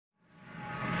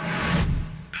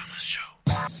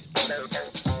Hey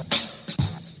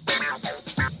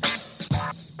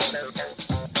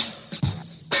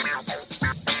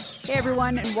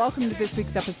everyone, and welcome to this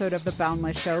week's episode of The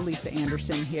Boundless Show. Lisa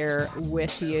Anderson here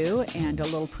with you, and a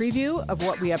little preview of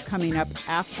what we have coming up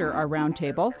after our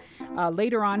roundtable.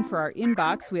 Later on for our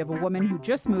inbox, we have a woman who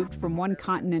just moved from one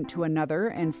continent to another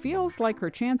and feels like her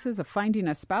chances of finding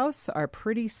a spouse are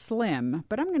pretty slim.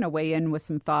 But I'm going to weigh in with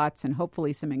some thoughts and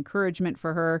hopefully some encouragement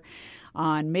for her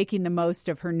on making the most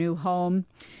of her new home.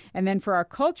 And then for our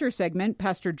culture segment,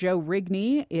 Pastor Joe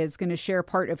Rigney is going to share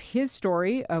part of his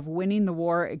story of winning the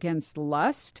war against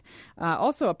lust.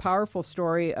 Also a powerful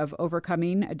story of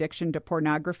overcoming addiction to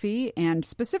pornography, and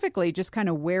specifically just kind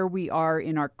of where we are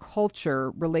in our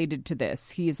culture related to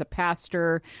this. He is a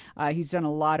pastor. He's done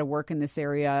a lot of work in this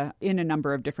area in a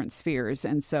number of different spheres,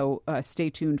 and so stay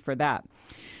tuned for that.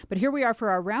 But here we are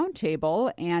for our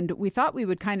roundtable, and we thought we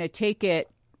would kind of take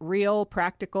it real,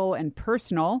 practical, and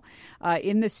personal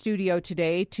in the studio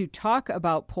today to talk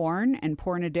about porn and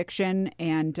porn addiction.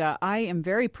 And I am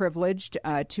very privileged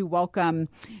to welcome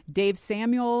Dave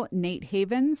Samuel, Nate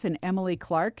Havens, and Emily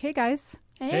Clark. Hey, guys.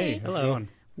 Hey, hello.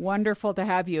 Wonderful to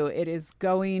have you. It is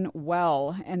going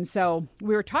well. And so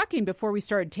we were talking before we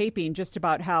started taping just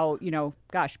about how,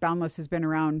 Boundless has been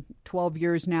around 12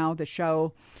 years now, the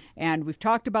show. And we've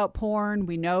talked about porn.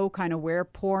 We know kind of where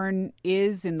porn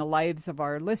is in the lives of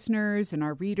our listeners and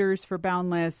our readers for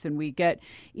Boundless. And we get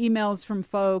emails from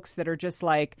folks that are just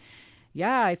like,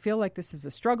 yeah, I feel like this is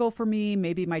a struggle for me.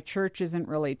 Maybe my church isn't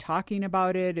really talking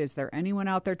about it. Is there anyone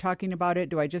out there talking about it?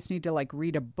 Do I just need to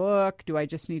read a book? Do I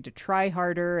just need to try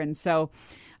harder? And so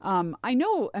I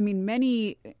know,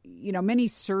 many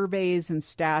surveys and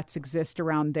stats exist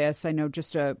around this. I know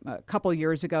just a couple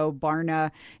years ago, Barna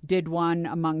did one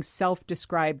among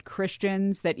self-described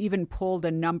Christians that even pulled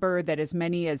a number that as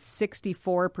many as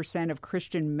 64% of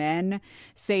Christian men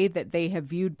say that they have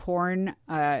viewed porn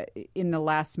in the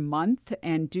last month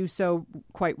and do so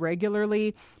quite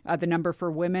regularly. The number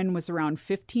for women was around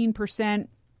 15%.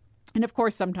 And of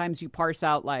course, sometimes you parse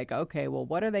out okay, well,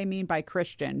 what do they mean by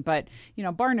Christian? But,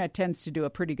 Barna tends to do a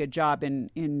pretty good job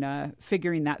in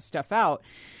figuring that stuff out.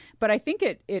 But I think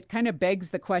it kind of begs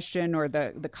the question or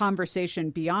the conversation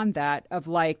beyond that of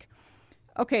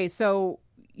okay, so,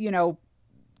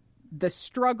 the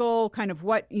struggle, kind of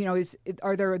what,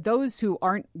 are there those who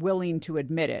aren't willing to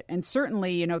admit it? And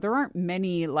certainly, there aren't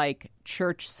many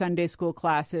church Sunday school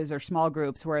classes or small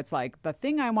groups where it's the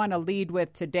thing I want to lead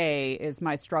with today is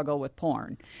my struggle with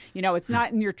porn. It's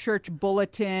not in your church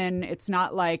bulletin. It's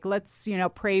not let's,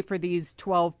 pray for these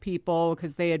 12 people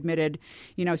because they admitted,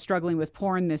 struggling with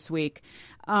porn this week.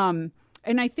 And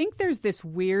I think there's this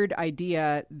weird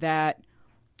idea that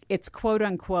it's quote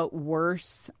unquote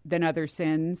worse than other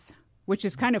sins, which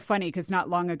is kind of funny because not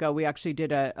long ago we actually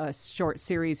did a short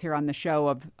series here on the show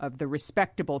of the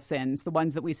respectable sins, the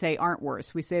ones that we say aren't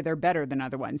worse. We say they're better than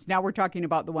other ones. Now we're talking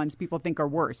about the ones people think are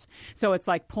worse. So it's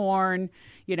like porn,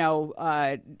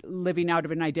 living out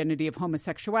of an identity of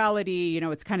homosexuality.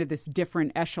 It's kind of this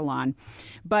different echelon.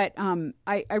 But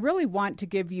I really want to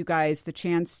give you guys the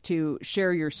chance to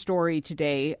share your story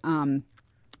today.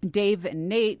 Dave and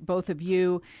Nate, both of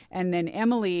you, and then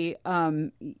Emily,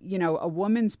 a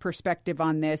woman's perspective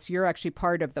on this. You're actually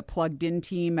part of the Plugged In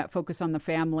team at Focus on the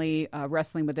Family,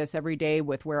 wrestling with this every day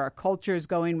with where our culture is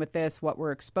going with this, what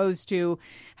we're exposed to,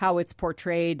 how it's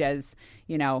portrayed as,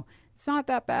 it's not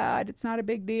that bad, it's not a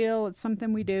big deal, it's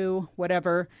something we do,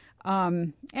 whatever,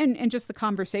 and just the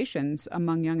conversations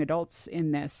among young adults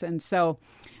in this. And so,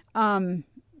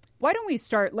 why don't we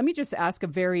start? Let me just ask a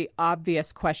very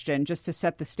obvious question just to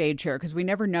set the stage here, because we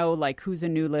never know who's a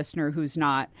new listener, who's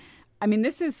not.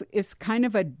 This is kind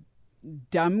of a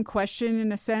dumb question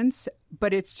in a sense,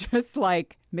 but it's just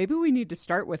maybe we need to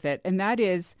start with it. And that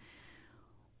is,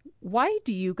 why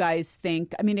do you guys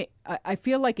think, I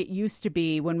feel like it used to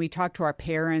be when we talked to our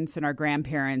parents and our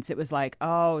grandparents, it was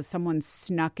oh, someone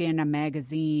snuck in a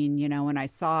magazine, and I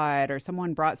saw it, or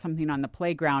someone brought something on the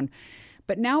playground.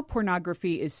 But now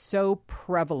pornography is so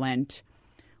prevalent.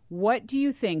 What do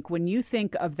you think when you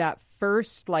think of that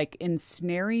first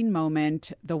ensnaring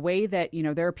moment, the way that,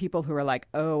 there are people who are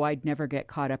oh, I'd never get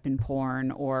caught up in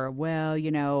porn, or,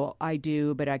 well, I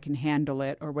do, but I can handle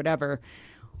it, or whatever.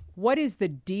 What is the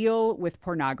deal with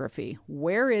pornography?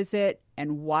 Where is it,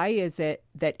 and why is it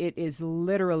that it is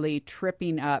literally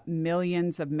tripping up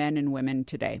millions of men and women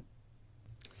today?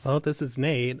 Well, this is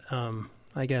Nate.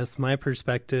 I guess my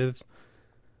perspective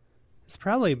is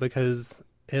probably because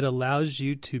it allows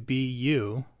you to be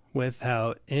you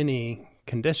without any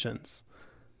conditions.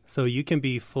 So you can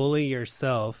be fully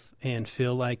yourself and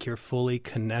feel like you're fully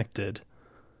connected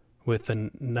with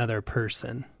another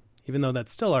person. even though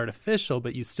that's still artificial,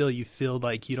 but you feel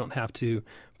like you don't have to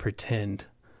pretend.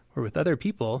 Or with other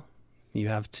people,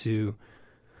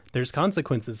 there's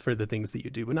consequences for the things that you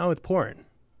do, but not with porn,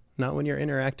 not when you're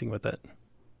interacting with it.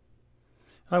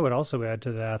 I would also add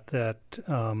to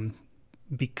that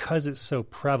because it's so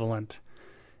prevalent,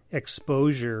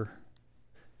 exposure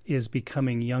is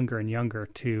becoming younger and younger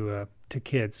to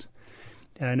kids.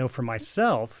 And I know for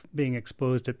myself, being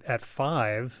exposed at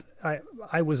 5,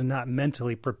 I was not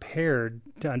mentally prepared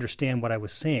to understand what I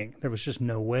was seeing. There was just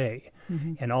no way.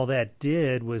 Mm-hmm. And all that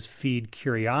did was feed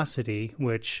curiosity,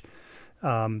 which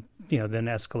then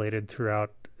escalated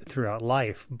throughout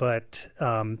life. But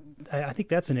I think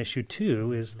that's an issue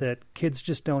too, is that kids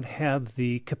just don't have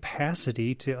the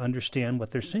capacity to understand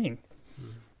what they're seeing.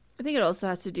 I think it also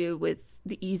has to do with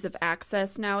the ease of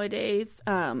access nowadays.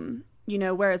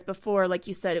 Whereas before, like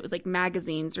you said, it was like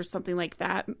magazines or something like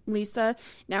that, Lisa.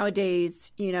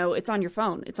 Nowadays, it's on your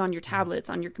phone, it's on your tablet, it's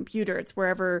on your computer, it's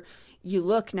wherever you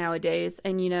look nowadays.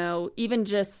 And, even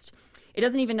just, it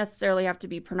doesn't even necessarily have to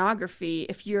be pornography.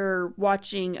 If you're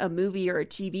watching a movie or a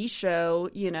TV show,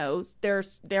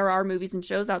 there are movies and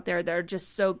shows out there that are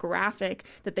just so graphic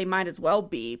that they might as well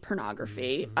be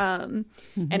pornography. And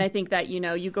I think that,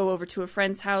 you go over to a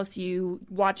friend's house, you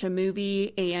watch a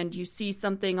movie and you see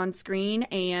something on screen,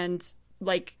 and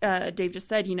like Dave just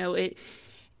said,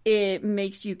 it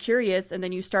makes you curious, and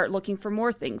then you start looking for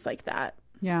more things like that.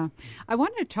 Yeah. I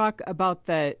want to talk about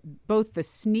both the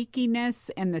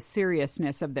sneakiness and the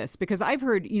seriousness of this, because I've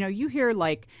heard, you hear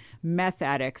like meth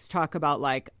addicts talk about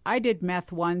like, I did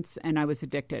meth once and I was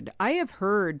addicted. I have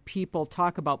heard people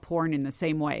talk about porn in the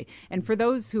same way. And for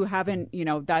those who haven't,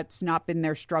 that's not been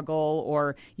their struggle,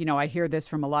 or, I hear this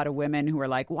from a lot of women who are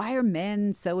like, why are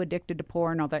men so addicted to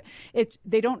porn? All that.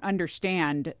 They don't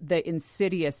understand the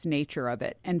insidious nature of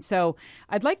it. And so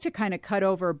I'd like to kind of cut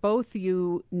over both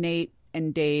you, Nate,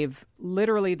 and Dave.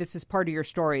 Literally, this is part of your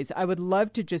stories. I would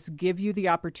love to just give you the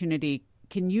opportunity.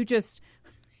 Can you just,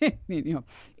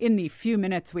 in the few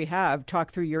minutes we have,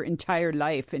 talk through your entire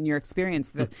life and your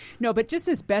experience with this? No, but just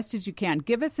as best as you can,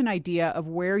 give us an idea of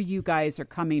where you guys are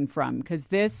coming from, because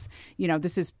this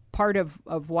is part of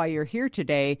why you're here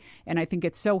today. And I think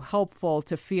it's so helpful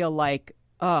to feel like,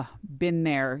 been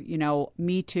there,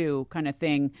 me too kind of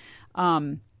thing.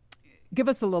 Give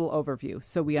us a little overview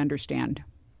so we understand.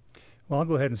 Well, I'll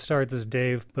go ahead and start this,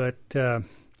 Dave. But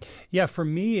for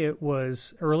me, it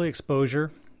was early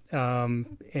exposure,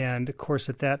 and of course,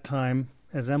 at that time,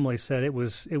 as Emily said, it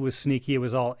was sneaky. It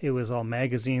was all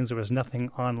magazines. There was nothing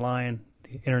online.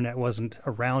 The internet wasn't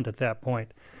around at that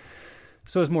point,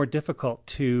 so it was more difficult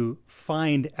to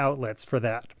find outlets for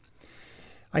that.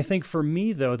 I think for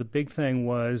me, though, the big thing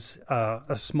was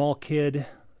a small kid.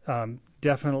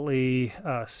 Definitely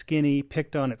skinny,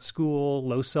 picked on at school,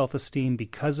 low self-esteem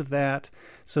because of that.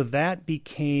 So that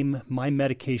became my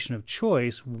medication of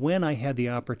choice when I had the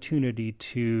opportunity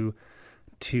to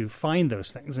find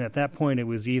those things. And at that point, it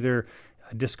was either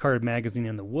a discarded magazine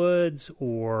in the woods,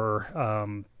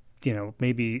 or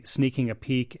maybe sneaking a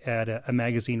peek at a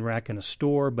magazine rack in a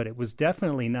store. But it was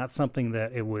definitely not something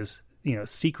that it was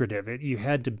secretive. You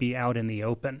had to be out in the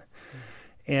open.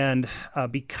 And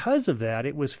because of that,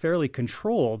 it was fairly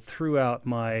controlled throughout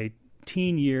my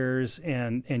teen years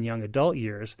and young adult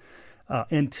years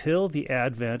until the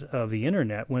advent of the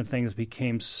internet, when things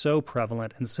became so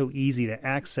prevalent and so easy to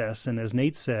access. And as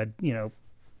Nate said,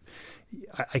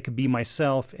 I could be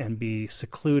myself and be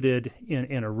secluded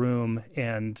in a room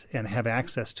and have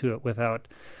access to it without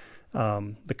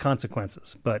the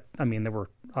consequences. But, there were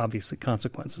obviously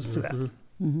consequences to that.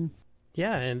 Mm-hmm.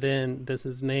 Yeah, and then this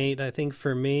is Nate. I think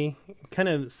for me, kind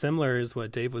of similar is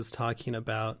what Dave was talking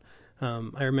about.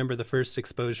 I remember the first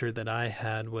exposure that I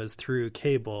had was through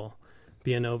cable,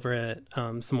 being over at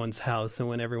someone's house, and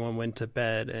when everyone went to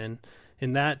bed. And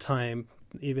in that time,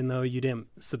 even though you didn't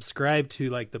subscribe to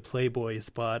like the Playboy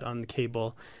spot on the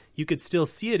cable, you could still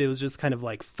see it. It was just kind of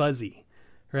like fuzzy,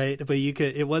 right? But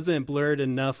it wasn't blurred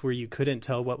enough where you couldn't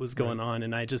tell what was going on.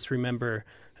 And I just remember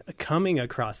coming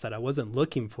across that. I wasn't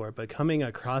looking for it, but coming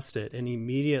across it and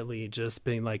immediately just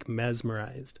being like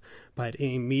mesmerized by it,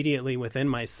 immediately within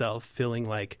myself feeling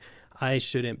like I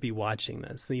shouldn't be watching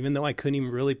this, even though I couldn't even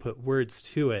really put words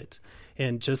to it.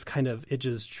 And just kind of, it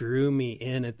just drew me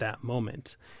in at that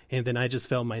moment. And then I just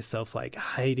felt myself like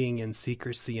hiding in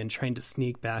secrecy and trying to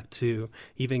sneak back to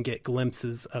even get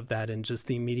glimpses of that and just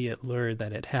the immediate lure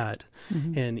that it had.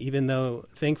 Mm-hmm. And even though,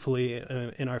 thankfully,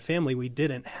 in our family, we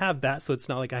didn't have that, so it's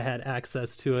not like I had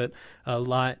access to it a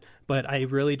lot, but I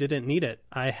really didn't need it.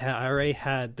 I already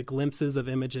had the glimpses of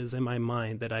images in my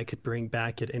mind that I could bring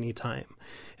back at any time.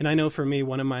 And I know for me,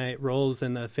 one of my roles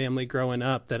in the family growing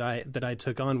up that I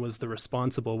took on was the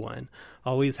responsible one,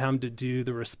 always having to do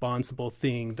the responsible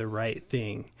thing, the right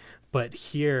thing. But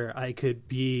here I could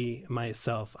be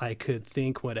myself. I could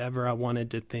think whatever I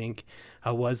wanted to think.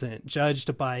 I wasn't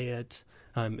judged by it.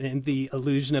 And the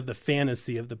illusion of the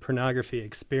fantasy of the pornography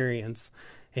experience.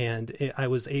 And I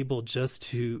was able just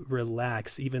to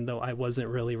relax, even though I wasn't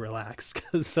really relaxed,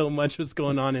 because so much was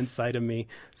going on inside of me,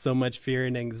 so much fear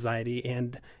and anxiety,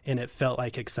 and it felt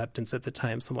like acceptance at the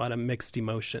time, so a lot of mixed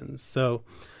emotions. So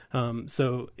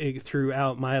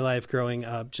throughout my life growing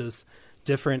up, just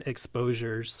different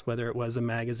exposures, whether it was a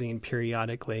magazine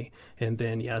periodically, and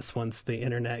then, yes, once the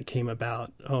internet came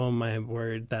about, oh my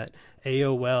word, that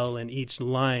AOL and each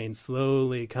line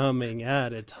slowly coming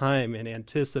at a time in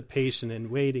anticipation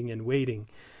and waiting.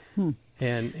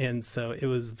 And so it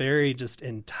was very just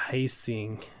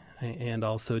enticing and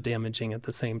also damaging at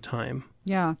the same time.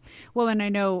 Yeah. Well, and I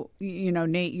know,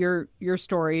 Nate, your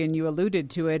story, and you alluded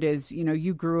to it, is,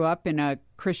 you grew up in a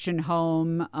Christian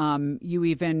home. You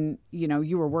even,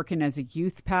 you were working as a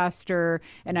youth pastor.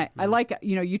 And I like,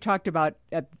 you talked about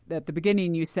at the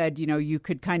beginning, you said, you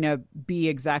could kind of be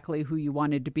exactly who you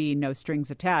wanted to be, no strings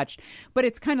attached. But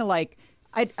it's kind of like,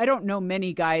 I don't know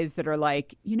many guys that are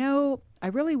like, I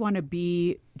really want to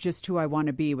be just who I want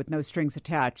to be with no strings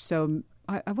attached. So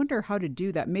I wonder how to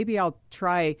do that. Maybe I'll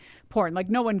try porn. Like,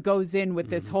 no one goes in with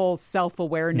this whole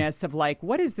self-awareness of like,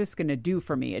 what is this going to do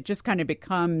for me? It just kind of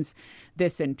becomes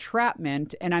this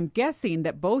entrapment. And I'm guessing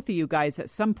that both of you guys at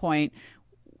some point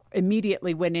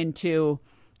immediately went into,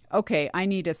 okay, I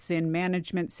need a sin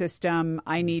management system.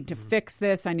 I need to fix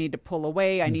this. I need to pull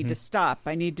away. I need to stop.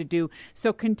 I need to do.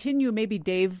 So continue. Maybe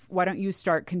Dave, why don't you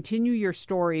start? Continue your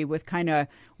story with kind of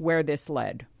where this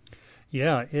led.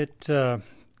 Yeah,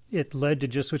 it led to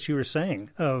just what you were saying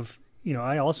of,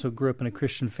 I also grew up in a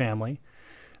Christian family,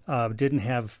 didn't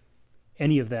have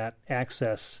any of that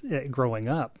access growing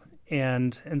up.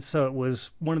 And so it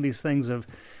was one of these things of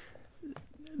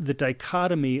the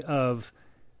dichotomy of,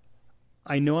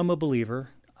 I know I'm a believer,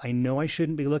 I know I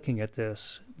shouldn't be looking at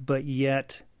this, but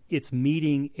yet it's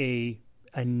meeting a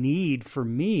need for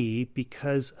me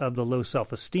because of the low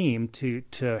self-esteem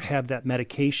to have that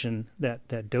medication, that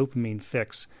dopamine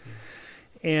fix.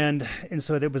 And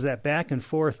so there was that back and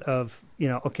forth of,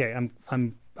 okay,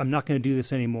 I'm not going to do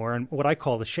this anymore. And what I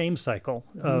call the shame cycle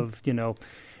of,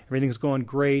 everything's going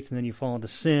great, and then you fall into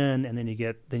sin, and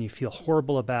then you feel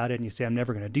horrible about it, and you say, I'm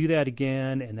never going to do that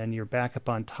again. And then you're back up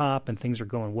on top, and things are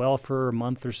going well for a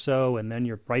month or so, and then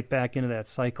you're right back into that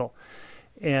cycle.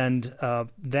 And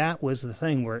that was the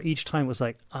thing where each time it was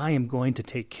like, I am going to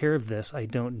take care of this. I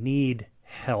don't need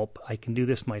help. I can do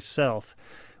this myself,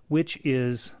 which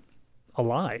is a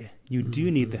lie. You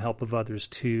do need the help of others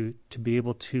to be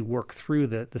able to work through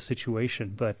the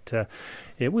situation. But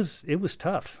it was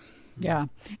tough. Yeah.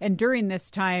 And during this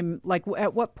time, like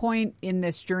at what point in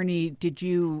this journey did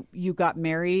you got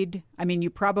married? I mean, you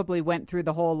probably went through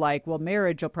the whole like, well,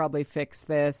 marriage will probably fix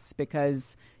this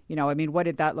because, what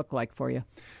did that look like for you?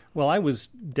 Well, I was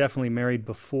definitely married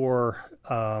before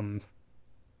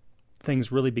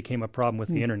things really became a problem with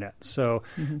the internet. So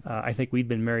I think we'd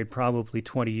been married probably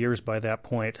 20 years by that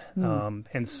point.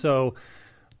 And so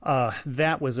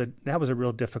that was a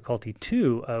real difficulty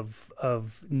too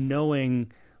of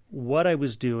knowing what I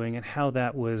was doing and how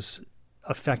that was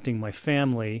affecting my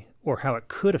family, or how it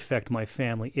could affect my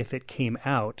family if it came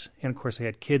out. And of course I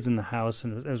had kids in the house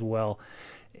as well.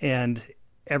 And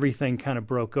everything kind of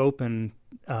broke open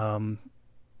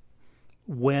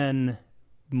when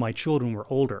my children were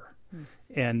older.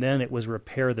 And then it was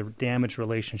repair the damaged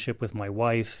relationship with my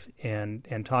wife and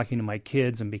talking to my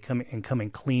kids and coming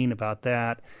clean about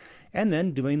that. And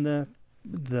then doing the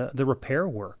repair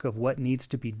work of what needs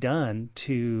to be done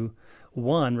to,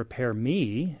 one, repair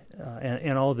me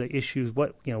and all the issues,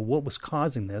 what was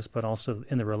causing this, but also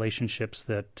in the relationships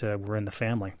that were in the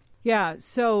family. Yeah.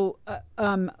 So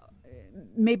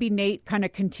maybe Nate, kind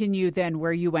of continue then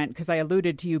where you went, because I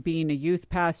alluded to you being a youth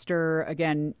pastor.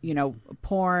 Again,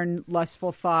 porn,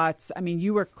 lustful thoughts. I mean,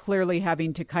 you were clearly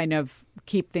having to kind of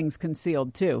keep things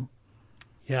concealed too.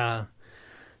 Yeah.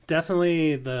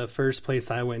 Definitely the first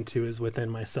place I went to is within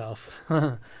myself.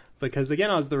 because,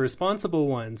 again, I was the responsible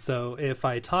one. So if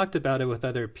I talked about it with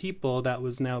other people, that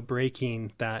was now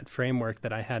breaking that framework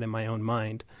that I had in my own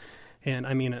mind. And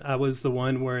I mean, I was the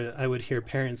one where I would hear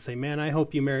parents say, man, I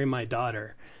hope you marry my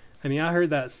daughter. I mean, I heard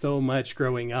that so much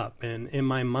growing up. And in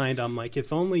my mind, I'm like,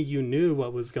 if only you knew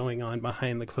what was going on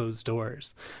behind the closed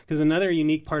doors. Because another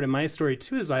unique part of my story,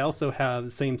 too, is I also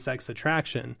have same-sex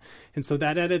attraction. And so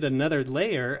that added another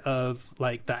layer of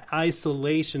like the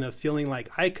isolation of feeling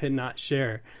like I could not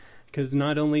share. Because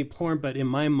not only porn, but in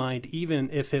my mind, even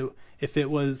if it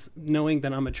was knowing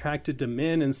that I'm attracted to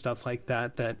men and stuff like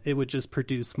that, that it would just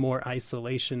produce more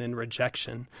isolation and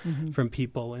rejection from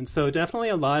people. And so definitely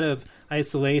a lot of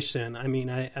isolation. I mean,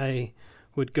 I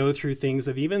would go through things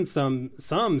of even some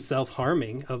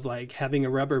self-harming, of like having a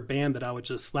rubber band that I would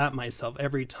just slap myself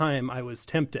every time I was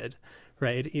tempted.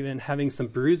 Right, even having some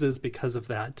bruises because of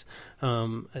that.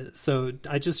 So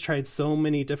I just tried so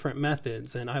many different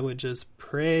methods, and I would just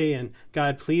pray and,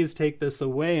 God, please take this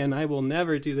away, and I will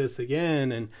never do this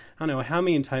again. And I don't know how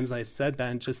many times I said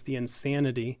that, and just the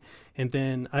insanity. And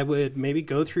then I would maybe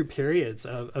go through periods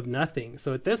of nothing.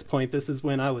 So at this point, this is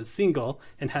when I was single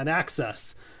and had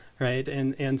access. Right.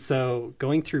 And so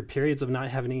going through periods of not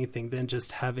having anything, then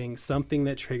just having something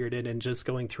that triggered it and just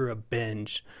going through a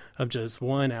binge of just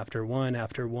one after one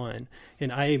after one.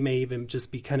 And I may even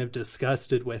just be kind of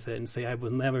disgusted with it and say, I will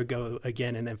never go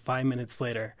again. And then 5 minutes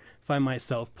later, find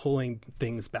myself pulling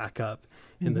things back up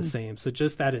in the same. So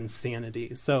just that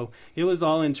insanity. So it was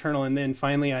all internal. And then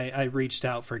finally, I reached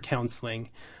out for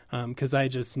counseling because I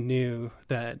just knew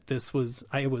that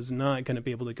I was not going to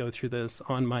be able to go through this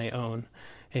on my own.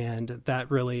 And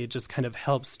that really just kind of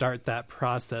helped start that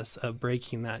process of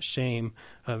breaking that shame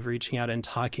of reaching out and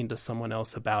talking to someone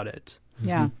else about it.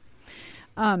 Yeah.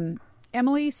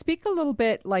 Emily, speak a little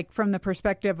bit like from the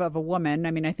perspective of a woman.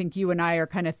 I mean, I think you and I are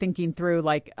kind of thinking through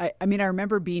like, I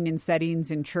remember being in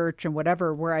settings in church and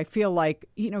whatever, where I feel like,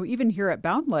 even here at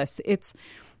Boundless, it's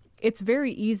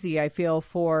very easy, I feel,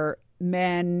 for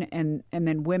men and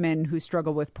then women who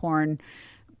struggle with porn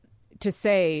to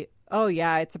say, oh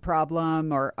yeah, it's a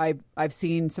problem, or I've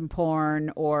seen some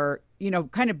porn, or,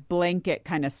 kind of blanket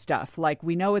kind of stuff. Like,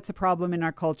 we know it's a problem in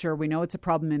our culture. We know it's a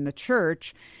problem in the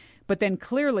church. But then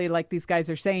clearly, like these guys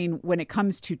are saying, when it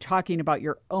comes to talking about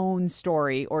your own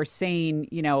story or saying,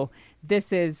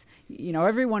 this is,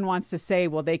 everyone wants to say,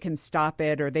 well, they can stop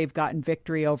it or they've gotten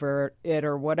victory over it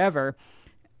or whatever.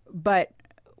 But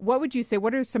what would you say?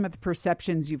 What are some of the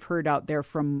perceptions you've heard out there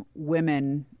from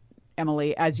women,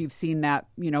 Emily, as you've seen that,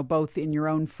 both in your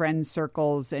own friend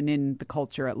circles and in the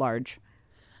culture at large?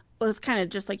 Well, it's kind of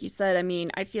just like you said. I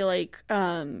mean, I feel like,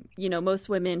 most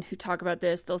women who talk about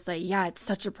this, they'll say, yeah, it's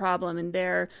such a problem. And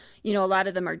a lot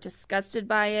of them are disgusted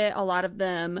by it. A lot of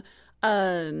them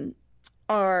think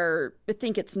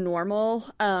it's normal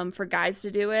for guys to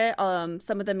do it.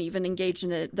 Some of them even engage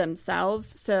in it themselves.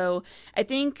 So I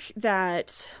think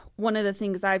that one of the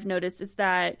things I've noticed is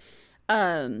that,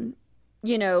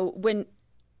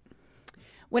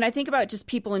 when I think about just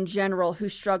people in general who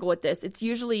struggle with this, it's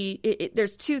usually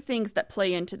there's two things that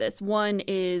play into this. One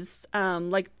is,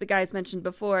 like the guys mentioned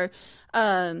before,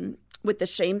 with the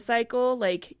shame cycle,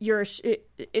 like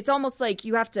it's almost like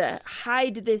you have to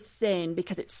hide this sin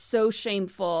because it's so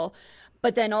shameful.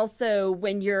 But then also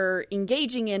when you're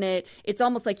engaging in it, it's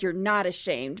almost like you're not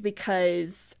ashamed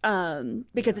because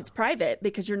it's private,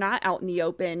 because you're not out in the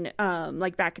open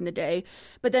like back in the day.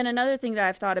 But then another thing that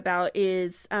I've thought about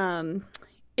is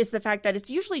the fact that it's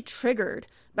usually triggered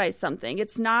by something.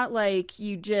 It's not like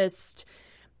you just,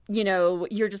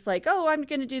 you're just like, oh, I'm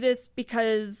going to do this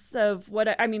because of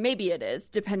maybe it is,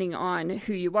 depending on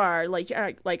who you are. Like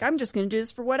I'm just going to do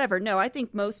this for whatever. No, I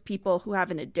think most people who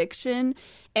have an addiction,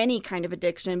 any kind of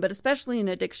addiction, but especially an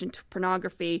addiction to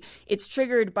pornography, it's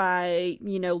triggered by,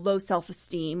 low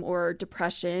self-esteem or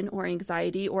depression or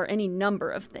anxiety or any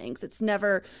number of things. It's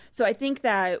never. So I think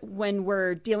that when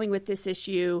we're dealing with this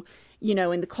issue,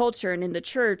 in the culture and in the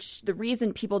church, the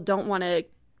reason people don't want to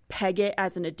peg it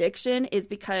as an addiction is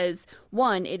because,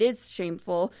 one, it is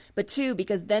shameful, but two,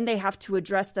 because then they have to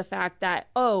address the fact that,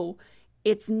 oh,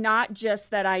 it's not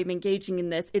just that I'm engaging in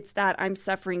this, it's that I'm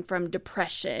suffering from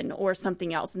depression or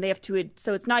something else. And they have to,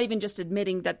 so it's not even just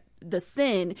admitting that the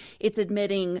sin, it's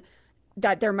admitting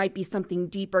that there might be something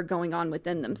deeper going on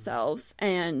within themselves.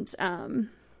 And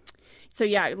so,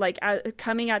 yeah, like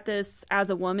coming at this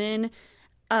as a woman,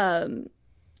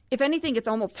 if anything, it's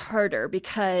almost harder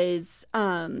because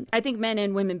I think men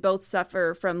and women both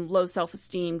suffer from low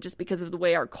self-esteem just because of the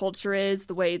way our culture is,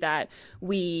 the way that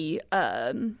we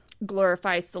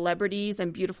glorify celebrities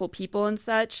and beautiful people and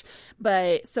such.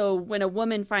 But so when a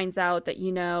woman finds out that,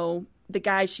 the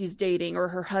guy she's dating or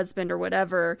her husband or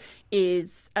whatever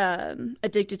is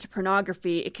addicted to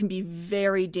pornography, it can be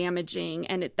very damaging.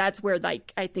 And that's where,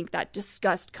 like, I think that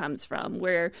disgust comes from,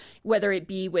 where whether it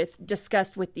be with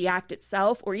disgust with the act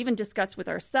itself or even disgust with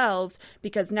ourselves,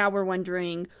 because now we're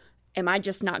wondering, am I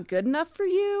just not good enough for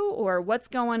you, or what's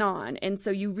going on? And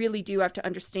so you really do have to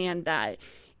understand that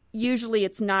usually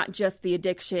it's not just the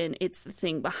addiction, it's the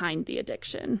thing behind the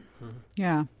addiction.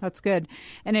 Yeah, that's good.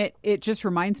 And it just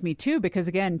reminds me too, because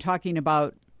again, talking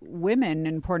about women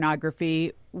and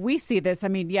pornography, we see this. I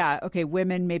mean, yeah, okay,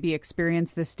 women maybe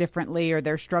experience this differently or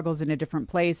their struggles in a different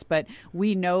place, but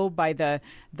we know by the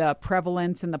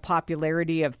prevalence and the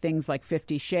popularity of things like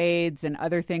 50 Shades and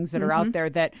other things that are out there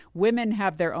that women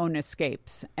have their own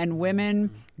escapes, and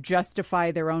women justify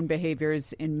their own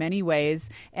behaviors in many ways.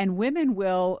 And women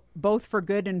will, both for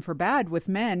good and for bad, with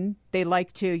men, they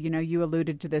like to, you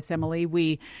alluded to this, Emily,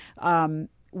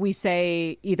 we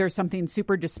say either something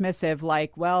super dismissive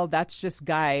like, well, that's just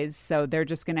guys, so they're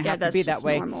just going to have to be that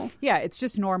way. Normal. Yeah, it's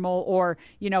just normal. Or,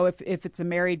 if it's a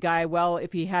married guy, well,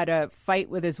 if he had a fight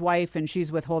with his wife and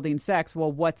she's withholding sex,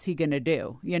 well, what's he going to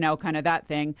do? Kind of that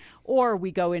thing. Or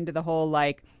we go into the whole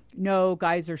like, no,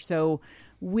 guys are so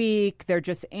weak, they're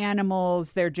just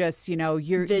animals, they're just, you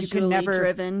can never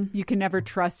driven. You can never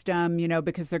trust them,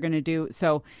 because they're going to do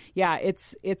so. Yeah,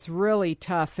 it's really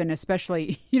tough. And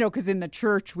especially, because in the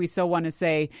church we so want to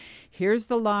say, here's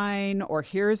the line, or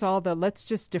here's let's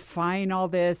just define all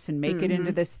this and make it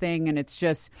into this thing. And it's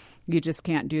just, you just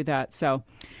can't do that. So,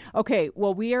 okay,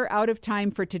 well, we are out of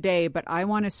time for today, but I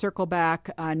want to circle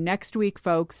back next week,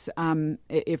 folks.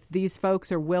 If these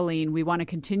folks are willing, we want to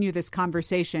continue this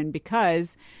conversation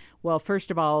because, well, first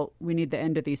of all, we need the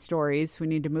end of these stories. We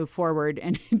need to move forward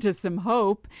and into some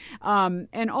hope.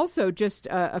 And also just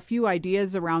a few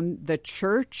ideas around the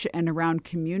church and around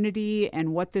community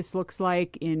and what this looks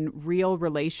like in real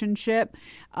relationship.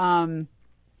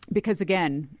 Because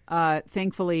again,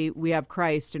 thankfully we have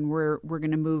Christ, and we're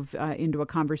going to move into a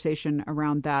conversation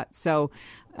around that. So,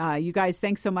 you guys,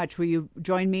 thanks so much. Will you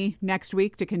join me next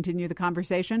week to continue the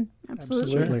conversation?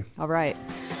 Absolutely. All right.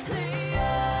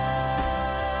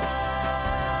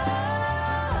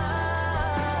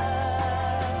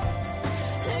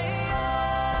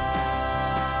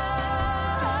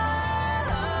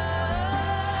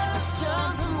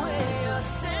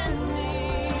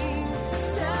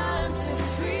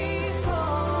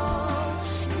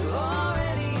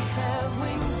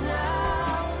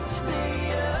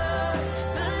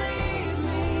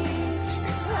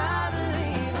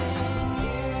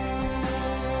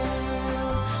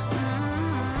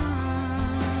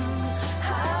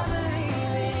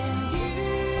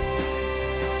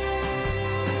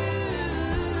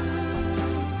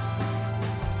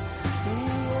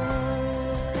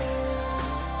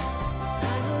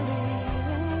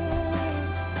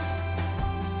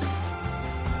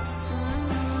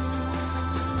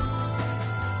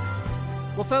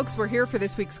 Well, folks, we're here for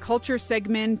this week's culture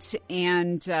segment,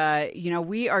 and,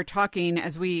 we are talking,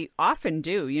 as we often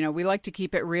do, we like to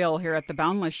keep it real here at the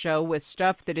Boundless Show with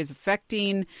stuff that is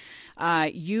affecting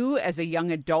you as a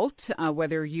young adult,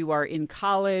 whether you are in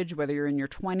college, whether you're in your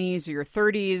 20s or your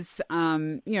 30s,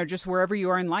 just wherever you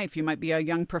are in life. You might be a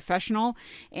young professional.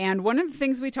 And one of the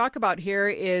things we talk about here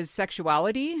is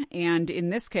sexuality, and in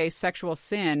this case, sexual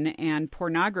sin and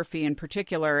pornography in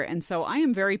particular. And so I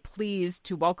am very pleased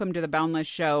to welcome to the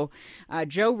Boundless Show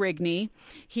Joe Rigney.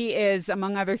 He is,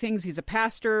 among other things, he's a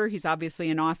pastor. He's obviously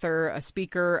an author, a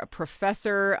speaker, a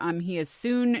professor. He is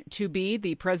soon to be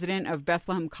the president of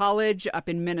Bethlehem College up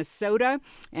in Minnesota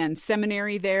and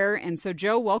seminary there. And so,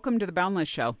 Joe, welcome to the Boundless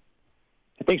Show.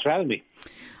 Thanks for having me.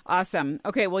 Awesome.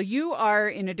 Okay, well, you are,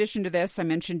 in addition to this, I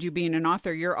mentioned you being an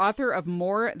author, you're author of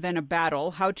More Than a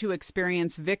Battle, How to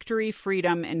Experience Victory,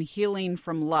 Freedom, and Healing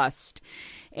from Lust.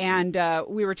 And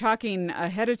we were talking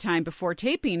ahead of time before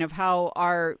taping of how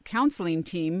our counseling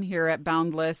team here at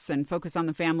Boundless and Focus on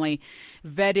the Family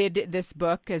vetted this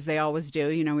book, as they always do.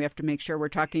 We have to make sure we're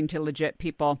talking to legit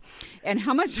people, and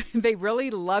how much they really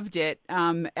loved it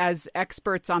as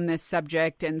experts on this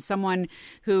subject, and someone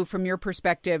who, from your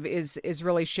perspective, is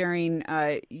really sharing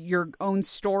your own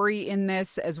story in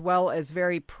this, as well as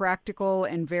very practical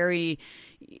and very,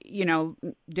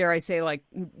 dare I say, like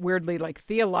weirdly, like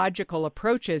theological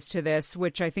approaches to this,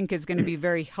 which I think is going to be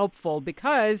very helpful,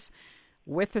 because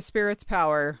with the Spirit's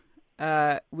power,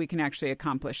 we can actually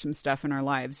accomplish some stuff in our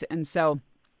lives. And so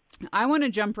I want to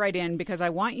jump right in because I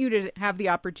want you to have the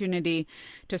opportunity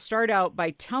to start out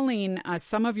by telling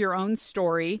some of your own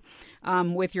story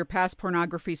with your past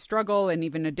pornography struggle and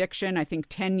even addiction. I think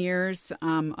 10 years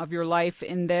of your life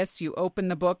in this. You open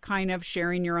the book kind of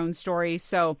sharing your own story.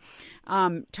 So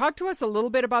talk to us a little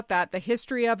bit about that, the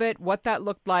history of it, what that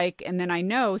looked like. And then I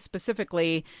know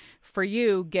specifically for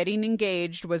you, getting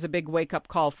engaged was a big wake-up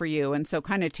call for you. And so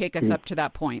kind of take us up to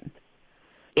that point.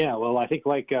 Yeah, well, I think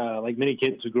like many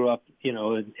kids who grew up, in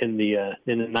the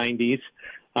 90s,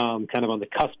 kind of on the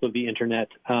cusp of the internet.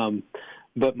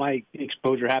 But my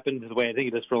exposure happened the way I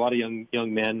think it is for a lot of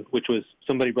young men, which was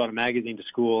somebody brought a magazine to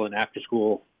school and after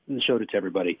school showed it to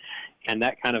everybody, and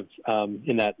that kind of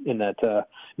in that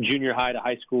junior high to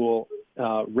high school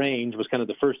range was kind of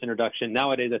the first introduction.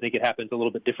 Nowadays, I think it happens a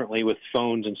little bit differently with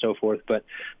phones and so forth, but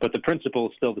the principle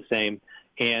is still the same.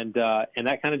 And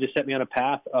that kind of just set me on a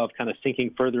path of kind of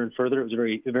sinking further and further. It was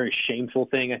a very shameful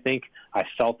thing. I think I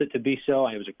felt it to be so.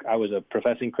 I was a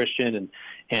professing Christian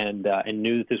and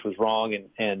knew that this was wrong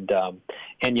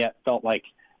and yet felt like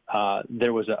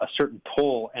there was a certain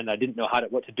pull and I didn't know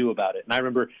what to do about it. And I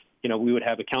remember, we would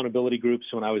have accountability groups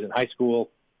when I was in high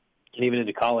school and even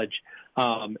into college.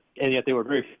 And yet they were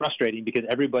very frustrating because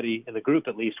everybody in the group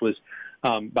at least was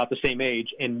about the same age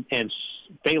and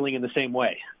failing in the same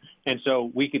way. And so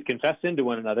we could confess into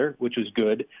one another, which was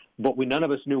good, but none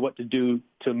of us knew what to do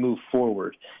to move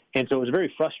forward. And so it was a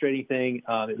very frustrating thing.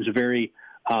 It was a very,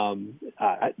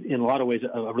 in a lot of ways,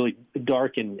 a really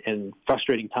dark and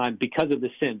frustrating time because of the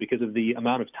sin, because of the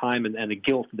amount of time and the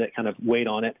guilt that kind of weighed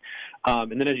on it.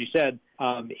 And then, as you said,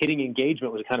 hitting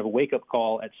engagement was a kind of a wake-up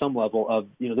call at some level of,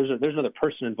 there's another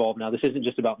person involved now. This isn't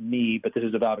just about me, but this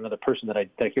is about another person that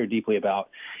I care deeply about.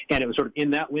 And it was sort of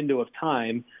in that window of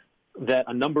time that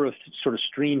a number of sort of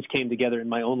streams came together in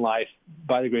my own life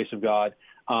by the grace of God,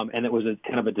 and it was a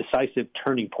kind of a decisive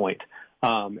turning point.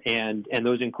 And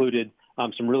those included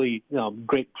some really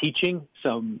great teaching,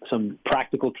 some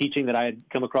practical teaching that I had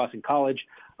come across in college,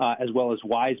 as well as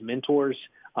wise mentors,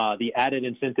 the added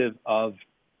incentive of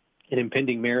an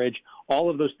impending marriage. All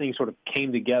of those things sort of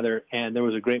came together, and there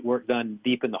was a great work done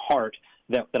deep in the heart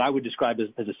that I would describe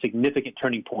as a significant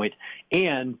turning point.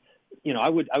 And I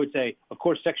would say, of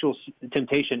course, sexual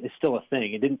temptation is still a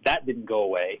thing. That didn't go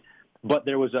away, but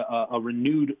there was a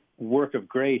renewed work of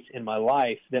grace in my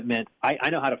life that meant I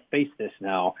know how to face this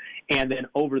now. And then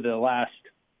over the last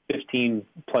 15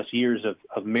 plus years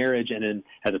of marriage and then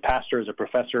as a pastor, as a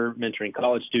professor, mentoring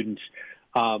college students,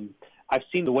 I've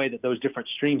seen the way that those different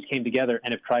streams came together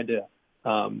and have tried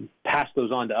to pass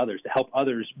those on to others, to help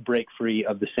others break free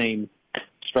of the same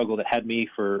struggle that had me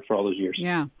for all those years.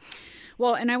 Yeah.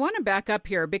 Well, and I want to back up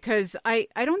here because I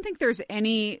don't think there's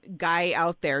any guy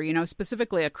out there,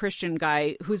 specifically a Christian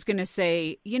guy, who's going to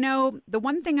say, the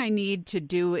one thing I need to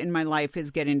do in my life is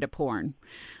get into porn.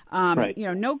 Right.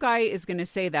 No guy is going to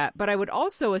say that. But I would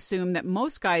also assume that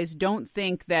most guys don't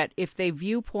think that if they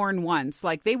view porn once,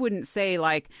 like they wouldn't say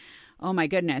like, oh, my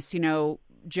goodness,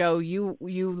 Joe, you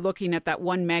looking at that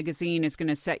one magazine is going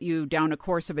to set you down a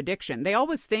course of addiction. They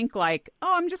always think like,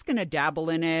 oh, I'm just going to dabble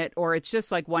in it, or it's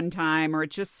just like one time, or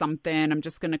it's just something, I'm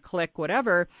just going to click,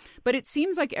 whatever. But it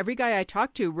seems like every guy I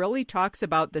talk to really talks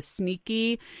about the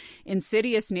sneaky,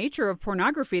 insidious nature of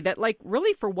pornography that like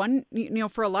really for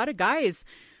for a lot of guys,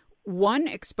 one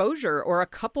exposure or a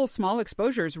couple small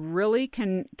exposures really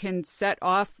can set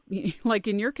off, like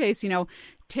in your case,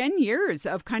 10 years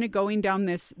of kind of going down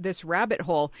this rabbit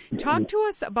hole. Talk to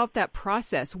us about that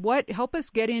process. Help us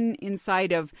get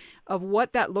inside of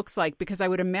what that looks like, because I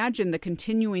would imagine the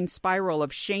continuing spiral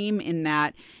of shame in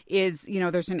that is,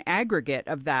 there's an aggregate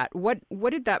of that. What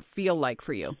did that feel like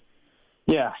for you?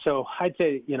 Yeah, so I'd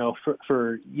say,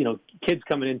 for kids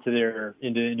coming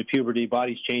into puberty,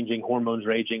 bodies changing, hormones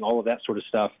raging, all of that sort of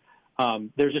stuff,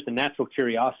 there's just a natural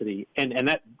curiosity, and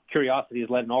that curiosity has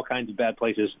led in all kinds of bad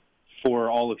places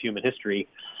for all of human history.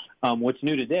 What's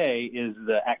new today is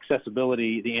the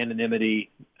accessibility, the anonymity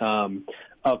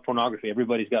of pornography.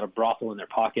 Everybody's got a brothel in their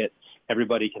pocket.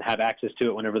 Everybody can have access to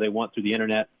it whenever they want through the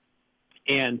internet,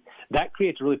 and that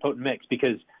creates a really potent mix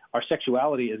because our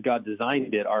sexuality, as God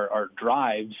designed it, our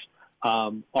drives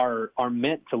are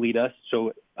meant to lead us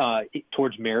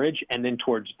towards marriage, and then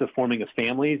towards the forming of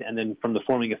families, and then from the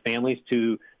forming of families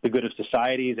to the good of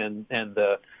societies and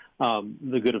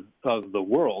the good of the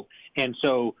world. And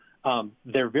so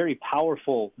they're very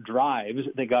powerful drives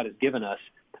that God has given us,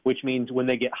 which means when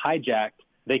they get hijacked,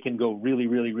 they can go really,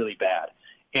 really, really bad.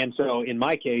 And so in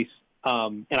my case,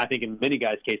 and I think in many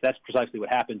guys' case, that's precisely what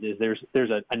happens. Is there's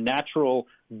a natural,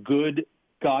 good,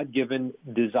 God-given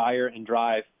desire and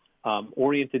drive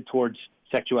oriented towards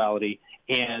sexuality,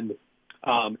 and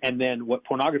And then what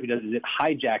pornography does is it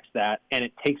hijacks that and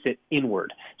it takes it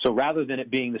inward. So rather than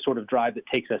it being the sort of drive that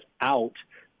takes us out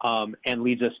and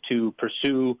leads us to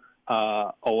pursue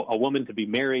a woman, to be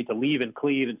married, to leave and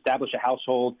cleave, establish a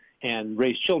household, and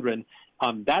raise children,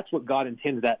 that's what God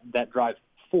intends that drive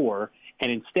for.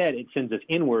 And instead, it sends us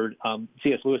inward.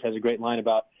 C.S. Lewis has a great line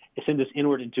about it sends us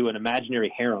inward into an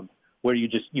imaginary harem, where you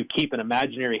keep an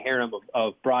imaginary harem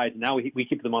of brides. Now we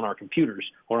keep them on our computers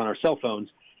or on our cell phones.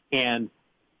 And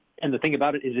the thing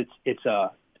about it is it's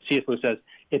C.S. Lewis says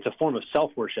it's a form of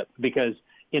self-worship, because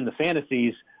in the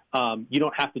fantasies, you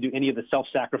don't have to do any of the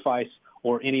self-sacrifice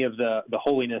or any of the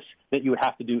holiness that you would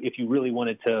have to do if you really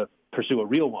wanted to pursue a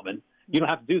real woman. You don't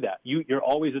have to do that. You're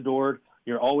always adored.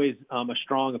 You're always a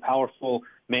strong, a powerful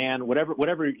man,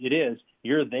 whatever it is,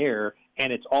 you're there,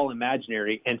 and it's all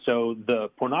imaginary. And so the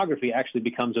pornography actually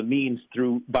becomes a means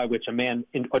by which a man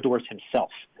adores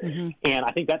himself. Mm-hmm. And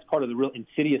I think that's part of the real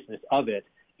insidiousness of it,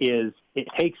 is it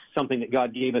takes something that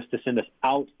God gave us to send us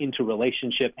out into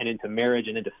relationship and into marriage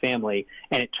and into family,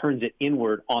 and it turns it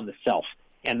inward on the self.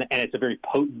 And it's a very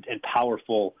potent and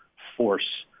powerful force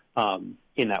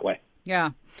in that way.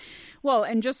 Yeah. Well,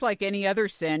 and just like any other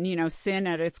sin, sin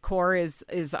at its core is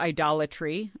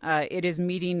idolatry. It is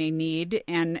meeting a need.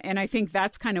 And I think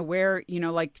that's kind of where,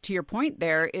 like to your point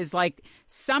there, is like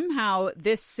somehow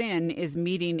this sin is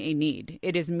meeting a need.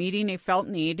 It is meeting a felt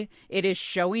need. It is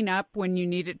showing up when you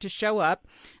need it to show up.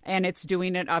 And it's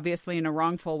doing it obviously in a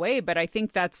wrongful way. But I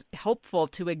think that's helpful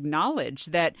to acknowledge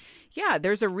that, yeah,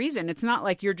 there's a reason. It's not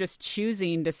like you're just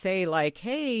choosing to say like,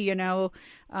 hey,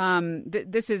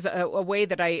 this is a way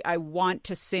that I want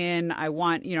to sin. I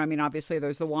want, obviously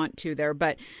there's the want to there,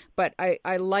 but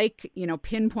I like,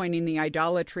 pinpointing the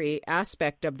idolatry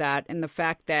aspect of that, and the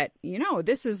fact that,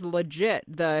 this is legit.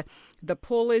 The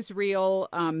pull is real.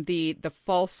 The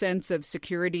false sense of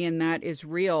security in that is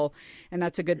real. And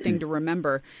that's a good thing to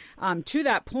remember. To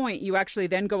that point, you actually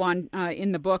then go on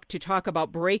in the book to talk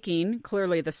about breaking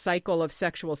clearly the cycle of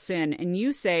sexual sin. And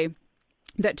you say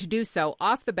that to do so,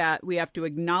 off the bat, we have to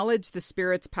acknowledge the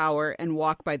Spirit's power and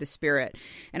walk by the Spirit.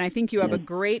 And I think you have a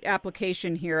great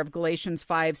application here of Galatians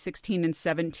 5:16 and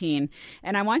 17.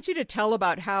 And I want you to tell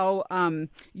about how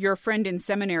your friend in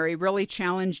seminary really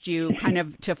challenged you kind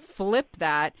of to flip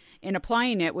that in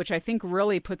applying it, which I think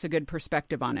really puts a good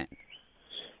perspective on it.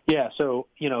 Yeah, so,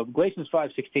 Galatians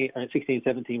 5:16,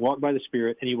 17, walk by the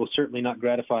Spirit, and you will certainly not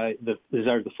gratify the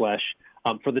desires of the flesh.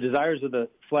 For the desires of the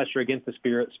flesh are against the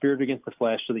Spirit, Spirit against the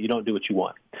flesh, so that you don't do what you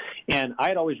want. And I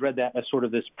had always read that as sort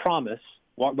of this promise,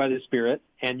 walk by the Spirit,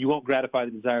 and you won't gratify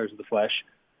the desires of the flesh,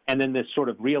 and then this sort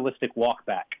of realistic walk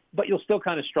back. But you'll still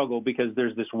kind of struggle because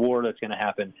there's this war that's going to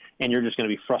happen, and you're just going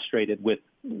to be frustrated with,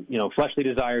 fleshly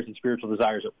desires and spiritual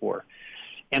desires at war.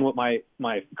 And what my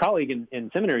colleague in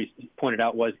seminary pointed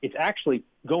out was it's actually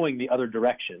going the other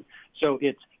direction. So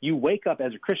it's you wake up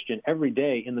as a Christian every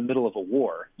day in the middle of a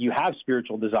war. You have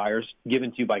spiritual desires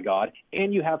given to you by God,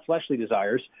 and you have fleshly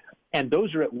desires, and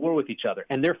those are at war with each other.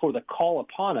 And therefore the call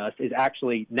upon us is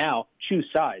actually now choose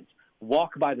sides.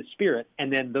 Walk by the Spirit,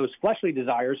 and then those fleshly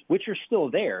desires, which are still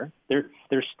there,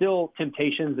 they're still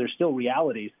temptations, they're still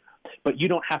realities, but you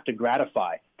don't have to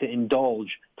gratify, to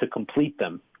indulge, to complete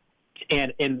them.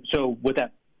 And so with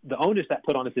that, the onus that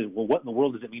put on us is, well, what in the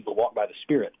world does it mean to walk by the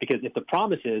Spirit? Because if the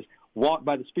promise is walk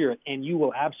by the Spirit and you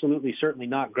will absolutely certainly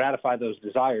not gratify those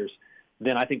desires,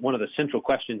 then I think one of the central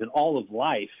questions in all of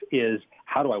life is,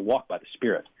 how do I walk by the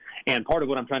Spirit? And part of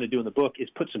what I'm trying to do in the book is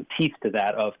put some teeth to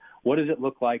that of what does it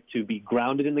look like to be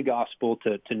grounded in the gospel,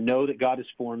 to know that God is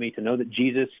for me, to know that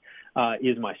Jesus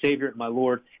is my Savior and my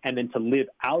Lord, and then to live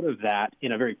out of that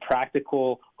in a very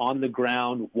practical,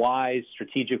 on-the-ground, wise,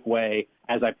 strategic way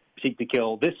as I seek to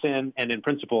kill this sin and, in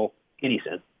principle, any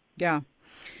sin. Yeah.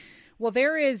 Well,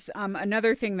 there is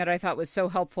another thing that I thought was so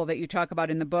helpful that you talk about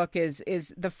in the book is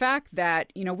the fact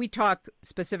that, we talk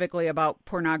specifically about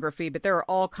pornography, but there are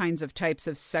all kinds of types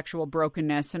of sexual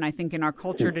brokenness. And I think in our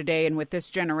culture today and with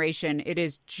this generation, it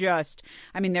is just,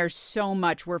 there's so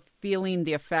much. We're feeling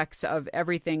the effects of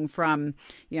everything from,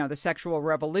 the sexual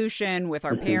revolution with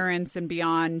our parents and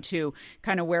beyond to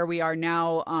kind of where we are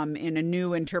now in a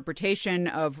new interpretation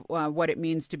of what it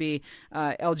means to be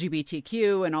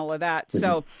LGBTQ and all of that.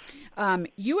 So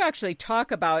you actually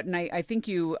talk about, and I think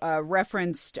you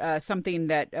referenced something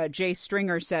that Jay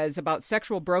Stringer says about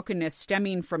sexual brokenness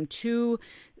stemming from two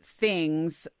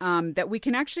things that we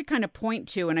can actually kind of point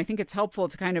to, and I think it's helpful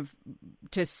to kind of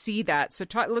to see that. So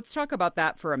let's talk about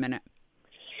that for a minute.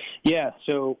 Yeah,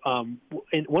 so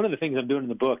one of the things I'm doing in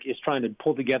the book is trying to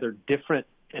pull together different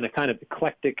and a kind of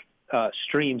eclectic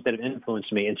streams that have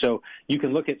influenced me. And so you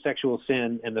can look at sexual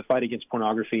sin and the fight against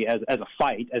pornography as a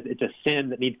fight, as it's a sin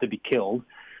that needs to be killed.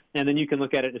 And then you can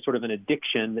look at it as sort of an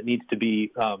addiction that needs to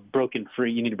be broken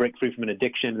free. You need to break free from an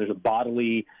addiction. There's a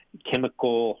bodily,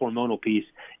 chemical, hormonal piece.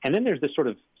 And then there's this sort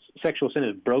of sexual sin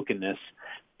as brokenness.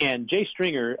 And Jay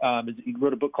Stringer, he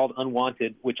wrote a book called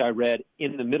Unwanted, which I read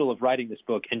in the middle of writing this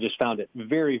book and just found it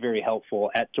very, very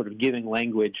helpful at sort of giving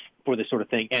language for this sort of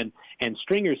thing. And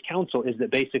Stringer's counsel is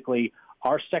that basically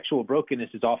our sexual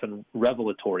brokenness is often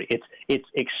revelatory. It's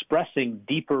expressing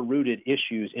deeper-rooted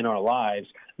issues in our lives,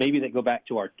 maybe that go back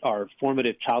to our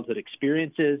formative childhood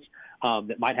experiences,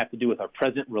 that might have to do with our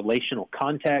present relational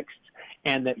context,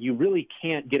 and that you really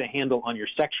can't get a handle on your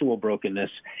sexual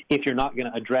brokenness if you're not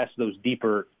going to address those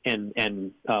deeper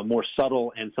and more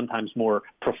subtle and sometimes more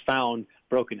profound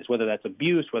brokenness, whether that's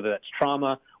abuse, whether that's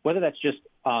trauma, whether that's just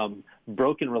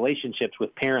broken relationships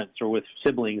with parents or with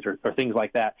siblings or things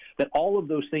like that, that all of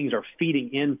those things are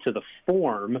feeding into the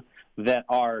form that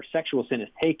our sexual sin is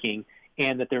taking,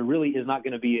 and that there really is not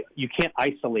going to be, you can't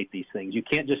isolate these things. You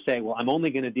can't just say, well, I'm only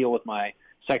going to deal with my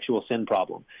sexual sin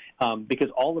problem, because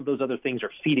all of those other things are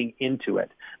feeding into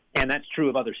it. And that's true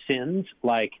of other sins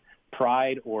like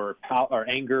pride or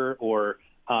anger or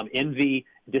envy,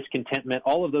 discontentment.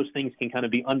 All of those things can kind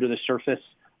of be under the surface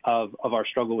of our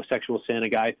struggle with sexual sin. A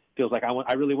guy feels like,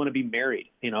 I really want to be married.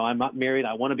 I'm not married.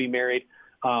 I want to be married.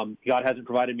 God hasn't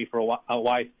provided me for a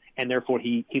wife. And therefore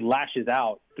he lashes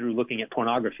out through looking at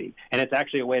pornography. And it's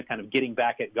actually a way of kind of getting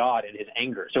back at God and his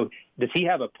anger. So does he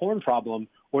have a porn problem,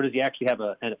 or does he actually have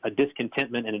a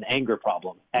discontentment and an anger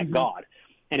problem at God?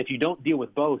 And if you don't deal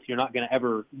with both, you're not going to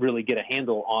ever really get a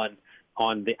handle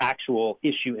on the actual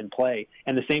issue in play.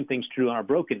 And the same thing's true on our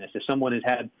brokenness. If someone has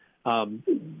had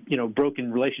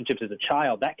broken relationships as a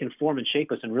child, that can form and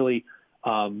shape us in really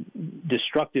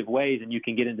destructive ways, and you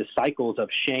can get into cycles of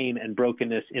shame and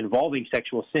brokenness involving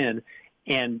sexual sin,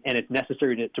 and it's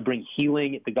necessary to bring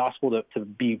healing, the gospel to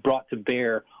be brought to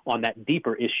bear on that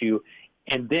deeper issue.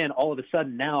 And then all of a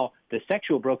sudden now the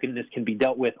sexual brokenness can be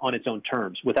dealt with on its own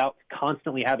terms without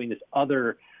constantly having this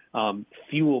other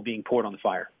fuel being poured on the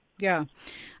fire. Yeah.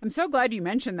 I'm so glad you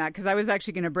mentioned that, because I was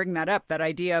actually going to bring that up, that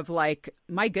idea of like,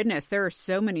 my goodness, there are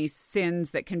so many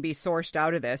sins that can be sourced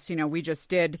out of this. We just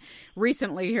did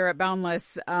recently here at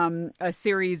Boundless a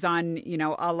series on,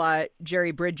 a la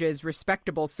Jerry Bridges'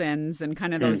 respectable sins, and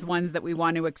kind of those ones that we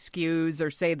want to excuse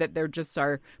or say that they're just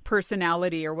our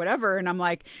personality or whatever. And I'm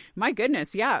like, my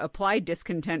goodness, yeah, apply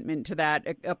discontentment to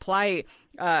that, apply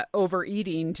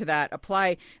overeating to that,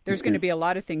 there's going to be a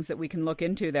lot of things that we can look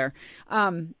into there.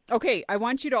 Okay, I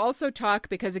want you to also talk,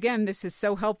 because again, this is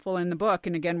so helpful in the book.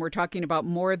 And again, we're talking about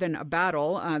More Than a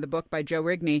Battle, the book by Joe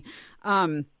Rigney.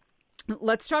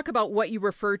 Let's talk about what you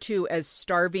refer to as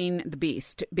starving the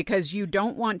beast, because you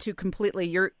don't want to completely,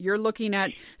 you're looking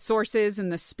at sources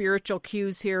and the spiritual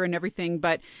cues here and everything,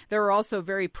 but there are also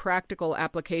very practical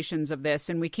applications of this.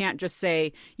 And we can't just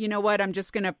say, you know what, I'm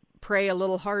just going to pray a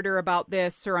little harder about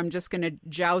this, or I'm just going to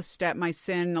joust at my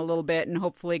sin a little bit and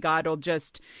hopefully God will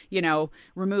just,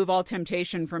 remove all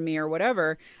temptation from me or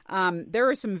whatever. There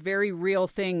are some very real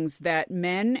things that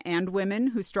men and women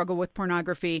who struggle with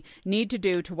pornography need to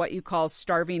do to what you call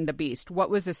starving the beast. What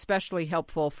was especially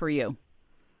helpful for you?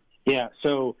 Yeah,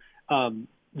 so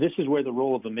this is where the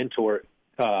role of a mentor,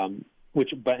 and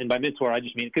by mentor I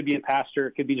just mean it could be a pastor,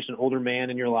 it could be just an older man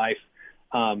in your life,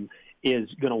 is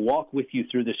going to walk with you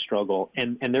through this struggle,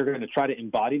 and they're going to try to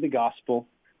embody the gospel,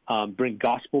 bring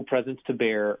gospel presence to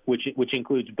bear, which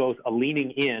includes both a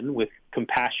leaning in with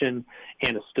compassion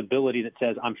and a stability that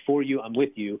says, I'm for you, I'm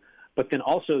with you, but then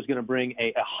also is going to bring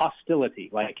a hostility.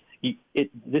 Like,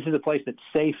 this is a place that's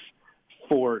safe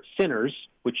for sinners,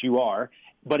 which you are,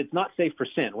 but it's not safe for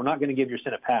sin. We're not going to give your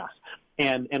sin a pass.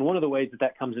 And one of the ways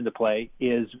that comes into play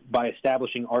is by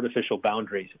establishing artificial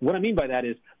boundaries. What I mean by that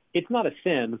is, it's not a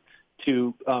sin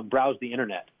to browse the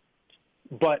internet.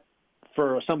 But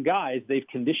for some guys, they've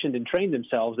conditioned and trained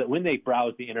themselves that when they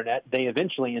browse the internet, they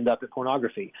eventually end up at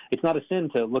pornography. It's not a sin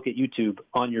to look at YouTube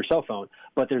on your cell phone,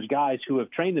 but there's guys who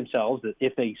have trained themselves that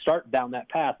if they start down that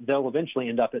path, they'll eventually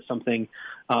end up at something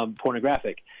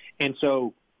pornographic. And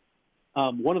so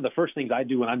one of the first things I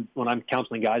do when I'm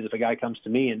counseling guys, if a guy comes to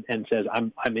me and says,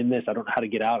 I'm in this, I don't know how to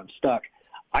get out, I'm stuck,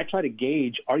 I try to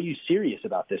gauge, are you serious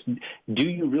about this? Do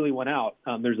you really want out?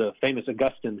 There's a famous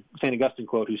St. Augustine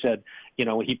quote who said,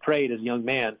 when he prayed as a young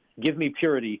man, give me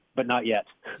purity, but not yet.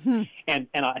 And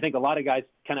I think a lot of guys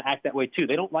kind of act that way too.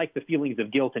 They don't like the feelings of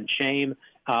guilt and shame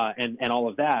and all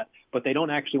of that, but they don't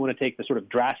actually want to take the sort of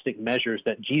drastic measures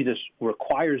that Jesus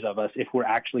requires of us if we're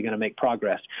actually going to make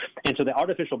progress. And so the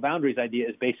artificial boundaries idea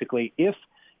is basically, if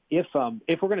if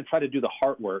we're going to try to do the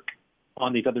heart work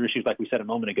on these other issues, like we said a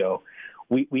moment ago,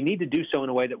 we need to do so in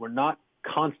a way that we're not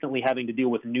constantly having to deal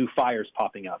with new fires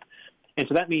popping up. And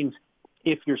so that means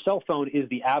if your cell phone is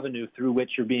the avenue through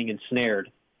which you're being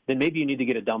ensnared, then maybe you need to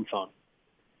get a dumb phone.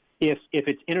 If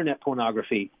it's internet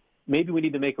pornography, maybe we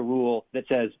need to make a rule that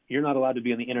says you're not allowed to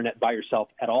be on the internet by yourself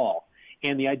at all.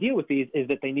 And the idea with these is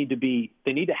that they need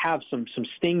to have some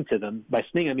sting to them. By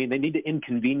sting, I mean they need to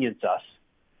inconvenience us.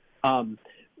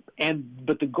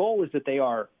 But the goal is that they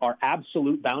are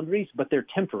absolute boundaries, but they're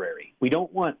temporary. We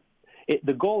don't want it.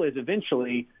 The goal is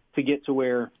eventually to get to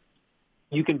where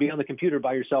you can be on the computer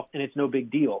by yourself and it's no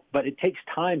big deal. But it takes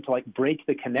time to break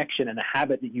the connection and the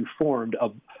habit that you formed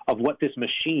of what this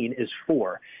machine is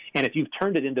for. And if you've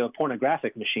turned it into a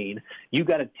pornographic machine, you've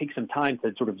got to take some time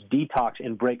to sort of detox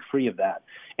and break free of that.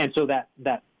 And so that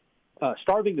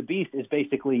starving the beast is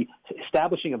basically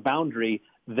establishing a boundary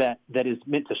that is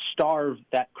meant to starve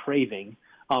that craving,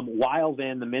 while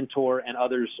then the mentor and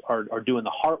others are doing the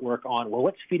heart work on, well,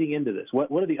 what's feeding into this?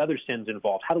 What are the other sins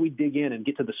involved? How do we dig in and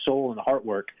get to the soul and the heart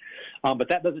work? But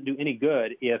that doesn't do any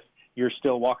good if you're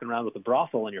still walking around with a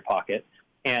brothel in your pocket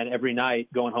and every night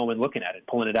going home and looking at it,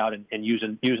 pulling it out and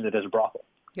using it as a brothel.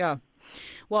 Yeah.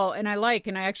 Well, and I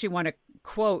actually want to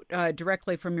quote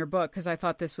directly from your book because I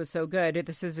thought this was so good.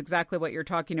 This is exactly what you're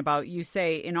talking about. You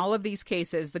say, in all of these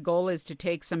cases, the goal is to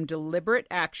take some deliberate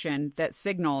action that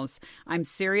signals I'm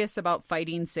serious about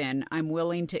fighting sin. I'm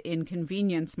willing to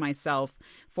inconvenience myself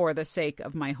for the sake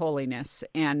of my holiness.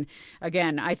 And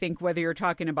again, I think whether you're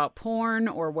talking about porn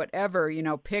or whatever,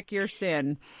 pick your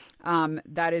sin.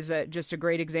 That is just a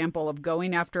great example of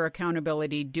going after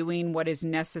accountability, doing what is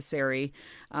necessary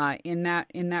in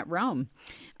that realm.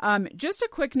 Just a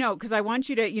quick note, because I want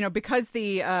you to, because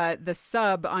the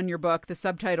sub on your book, the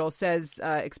subtitle says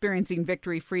experiencing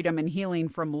victory, freedom, and healing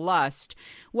from lust.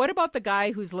 What about the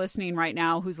guy who's listening right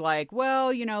now who's like, well,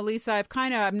 Lisa,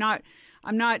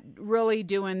 I'm not really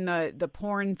doing the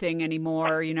porn thing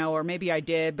anymore, or maybe I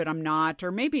did, but I'm not,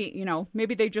 or maybe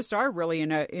they just are really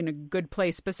in a good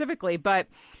place specifically, but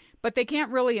they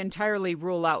can't really entirely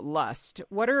rule out lust.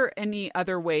 What are any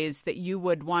other ways that you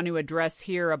would want to address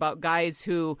here about guys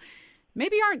who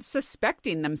maybe aren't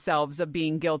suspecting themselves of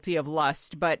being guilty of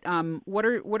lust, but what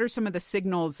are some of the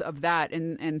signals of that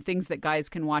and things that guys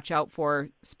can watch out for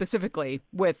specifically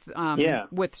with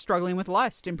struggling with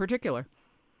lust in particular?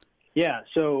 Yeah,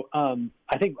 so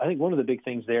I think one of the big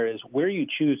things there is where you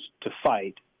choose to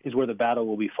fight is where the battle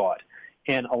will be fought.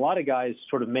 And a lot of guys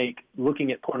sort of make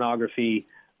looking at pornography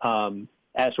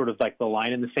as sort of like the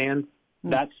line in the sand.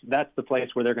 That's the place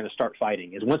where they're going to start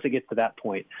fighting, is once it gets to that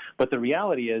point. But the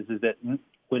reality is that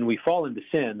when we fall into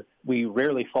sin, we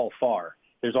rarely fall far.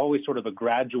 There's always sort of a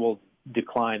gradual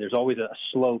decline. There's always a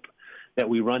slope that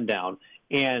we run down.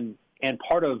 And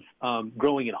part of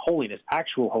growing in holiness,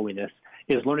 actual holiness,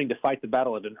 is learning to fight the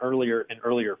battle at an earlier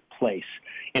place.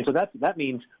 And so that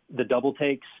means the double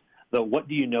takes, the what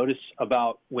do you notice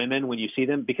about women when you see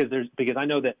them? Because I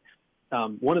know that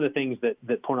one of the things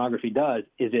that pornography does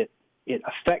is it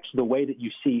affects the way that you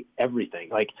see everything.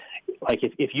 Like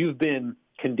if you've been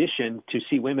conditioned to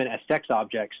see women as sex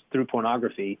objects through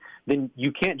pornography, then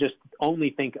you can't just only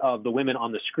think of the women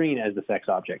on the screen as the sex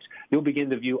objects. You'll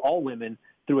begin to view all women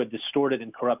through a distorted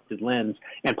and corrupted lens.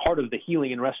 And part of the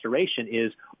healing and restoration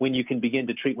is when you can begin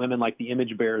to treat women like the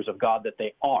image bearers of God that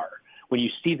they are, when you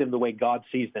see them the way God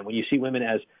sees them, when you see women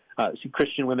as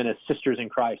Christian women as sisters in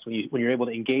Christ, when you're able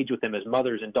to engage with them as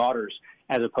mothers and daughters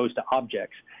as opposed to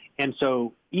objects. And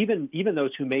so even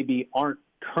those who maybe aren't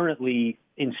currently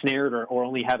ensnared or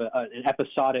only have an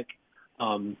episodic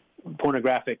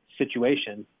pornographic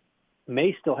situation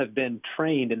may still have been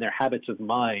trained in their habits of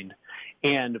mind.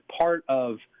 And part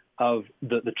of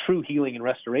the true healing and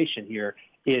restoration here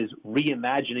is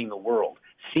reimagining the world,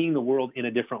 seeing the world in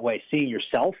a different way, seeing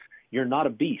yourself. You're not a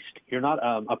beast. You're not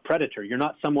a predator. You're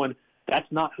not someone. That's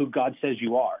not who God says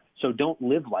you are. So don't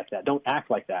live like that. Don't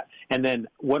act like that. And then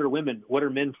what are women? What are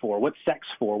men for? What's sex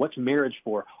for? What's marriage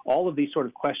for? All of these sort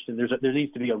of questions. There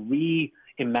needs to be a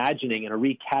reimagining and a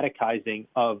recatechizing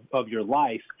of your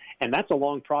life. And that's a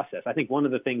long process. I think one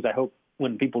of the things I hope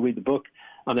when people read the book,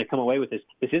 they come away with this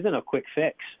isn't a quick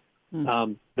fix.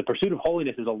 The pursuit of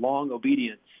holiness is a long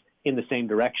obedience in the same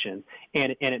direction.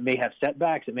 And it may have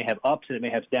setbacks, it may have ups, and it may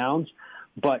have downs,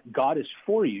 but God is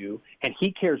for you, and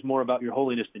he cares more about your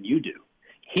holiness than you do.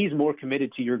 He's more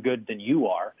committed to your good than you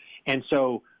are. And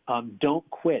so don't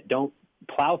quit. Don't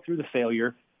plow through the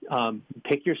failure.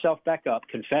 Pick yourself back up,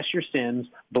 confess your sins,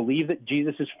 believe that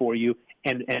Jesus is for you,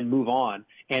 and move on.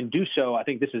 And do so, I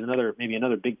think this is maybe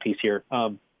another big piece here.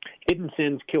 Hidden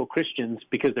sins kill Christians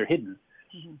because they're hidden.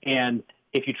 Mm-hmm.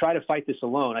 if you try to fight this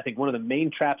alone, I think one of the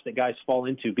main traps that guys fall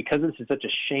into, because this is such a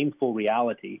shameful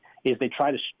reality, is they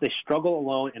struggle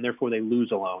alone and therefore they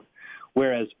lose alone.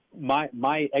 Whereas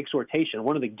my exhortation,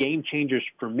 one of the game changers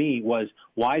for me was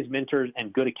wise mentors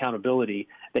and good accountability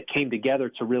that came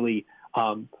together to really,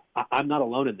 I'm not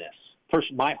alone in this.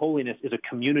 First, My Holiness is a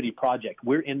community project.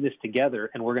 We're in this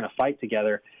together and we're going to fight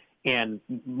together. And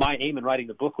my aim in writing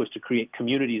the book was to create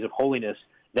communities of holiness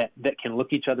that can look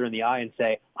each other in the eye and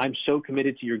say, I'm so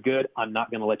committed to your good, I'm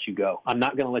not going to let you go. I'm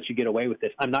not going to let you get away with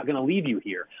this. I'm not going to leave you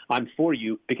here. I'm for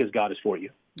you because God is for you.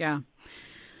 Yeah.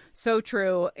 So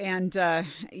true. And I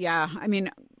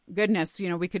mean, goodness,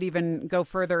 we could even go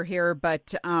further here,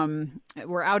 but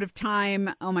we're out of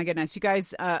time. Oh my goodness. You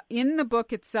guys, in the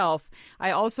book itself,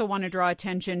 I also want to draw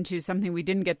attention to something we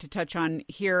didn't get to touch on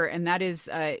here, and that is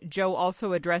Joe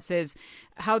also addresses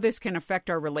how this can affect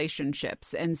our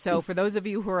relationships. And so for those of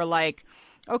you who are like,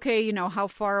 okay, how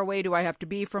far away do I have to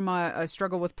be from a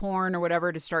struggle with porn or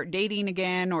whatever to start dating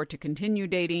again or to continue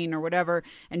dating or whatever,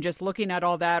 and just looking at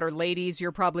all that, or ladies,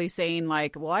 you're probably saying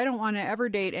like, well, I don't want to ever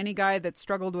date any guy that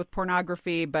struggled with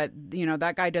pornography, but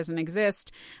that guy doesn't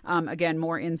exist. Again,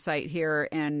 more insight here.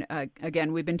 And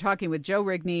again, we've been talking with Joe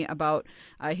Rigney about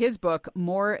his book,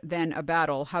 More Than a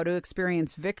Battle, How to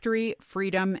Experience Victory,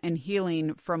 Freedom, and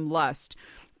Healing from Lust.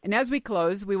 And as we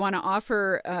close, we want to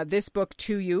offer this book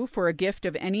to you for a gift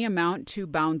of any amount to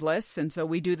Boundless. And so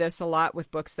we do this a lot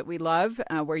with books that we love,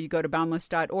 where you go to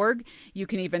boundless.org. You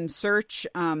can even search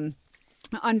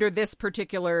under this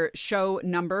particular show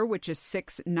number, which is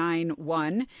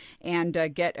 691,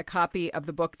 and get a copy of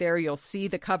the book there. You'll see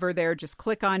the cover there. Just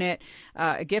click on it.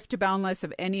 A gift to Boundless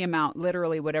of any amount,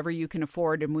 literally whatever you can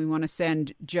afford. And we want to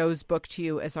send Joe's book to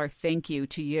you as our thank you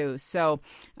to you. So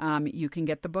you can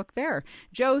get the book there.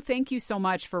 Joe, thank you so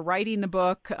much for writing the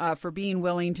book, for being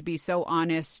willing to be so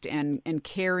honest and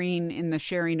caring in the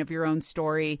sharing of your own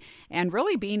story, and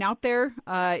really being out there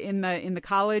in the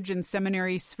college and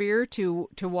seminary sphere to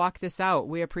walk this out.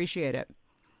 We appreciate it.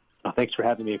 Oh, thanks for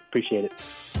having me. Appreciate it.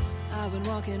 I've been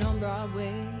walking on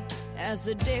Broadway as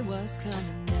the day was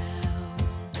coming down.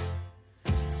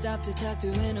 Stopped to talk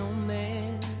to an old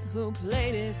man who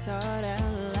played his heart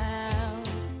out loud.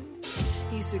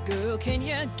 He said, girl, can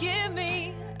you give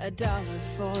me $1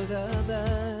 for the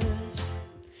bus?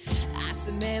 I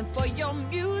said, man, for your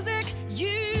music,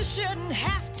 you shouldn't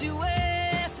have to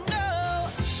ask, no.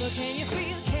 But can you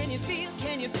feel, can you feel,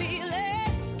 can you feel it?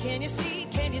 Can you see,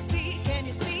 can you see, can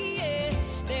you see it?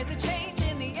 There's a change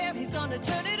in the air, he's gonna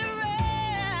turn it around.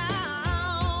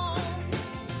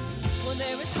 Well,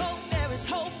 there is hope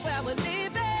where we're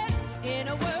living, in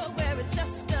a world where it's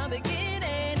just the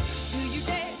beginning. Do you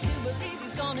dare to believe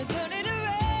he's gonna turn it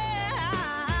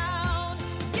around?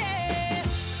 Yeah,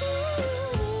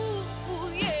 ooh,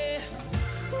 yeah.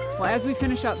 Well, as we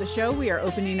finish out the show, we are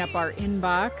opening up our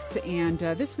inbox, and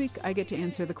this week I get to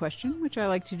answer the question, which I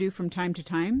like to do from time to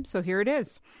time. So here it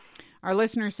is. Our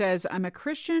listener says, I'm a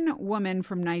Christian woman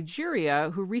from Nigeria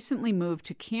who recently moved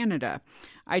to Canada.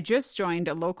 I just joined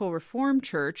a local Reformed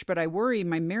church, but I worry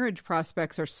my marriage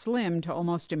prospects are slim to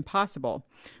almost impossible.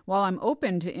 While I'm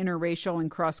open to interracial and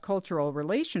cross-cultural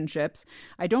relationships,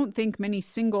 I don't think many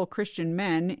single Christian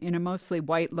men in a mostly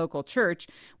white local church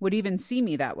would even see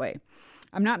me that way.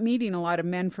 I'm not meeting a lot of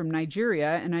men from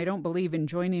Nigeria, and I don't believe in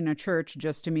joining a church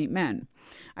just to meet men.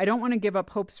 I don't want to give up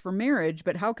hopes for marriage,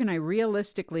 but how can I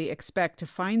realistically expect to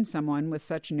find someone with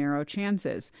such narrow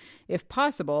chances? If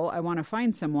possible, I want to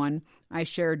find someone I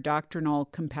share doctrinal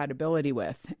compatibility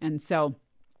with. And so,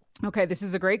 okay, this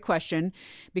is a great question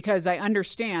because I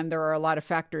understand there are a lot of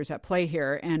factors at play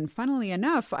here. And funnily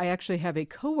enough, I actually have a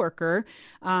coworker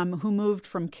who moved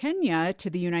from Kenya to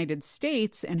the United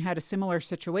States and had a similar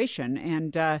situation.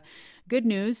 And good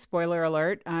news, spoiler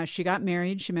alert, she got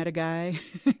married. She met a guy,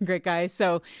 great guy.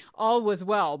 So all was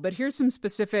well. But here's some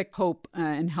specific hope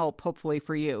and help, hopefully,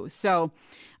 for you. So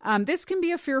this can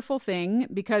be a fearful thing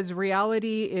because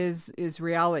reality is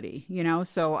reality,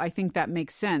 so I think that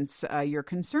makes sense. Your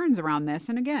concerns around this.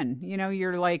 And again,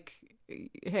 you're like,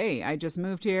 hey, I just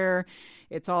moved here.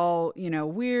 It's all,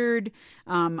 weird.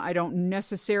 I don't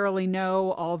necessarily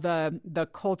know all the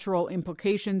cultural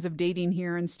implications of dating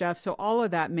here and stuff. So all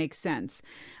of that makes sense.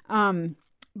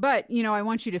 But, I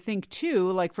want you to think,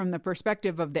 too, like from the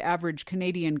perspective of the average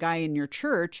Canadian guy in your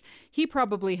church, he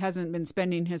probably hasn't been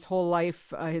spending his whole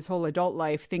life, his whole adult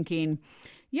life thinking,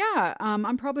 yeah,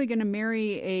 I'm probably going to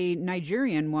marry a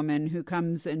Nigerian woman who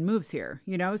comes and moves here,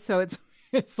 So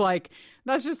it's like,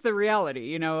 that's just the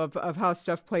reality, of how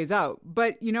stuff plays out.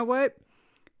 But you know what?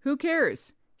 Who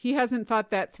cares? He hasn't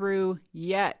thought that through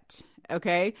yet.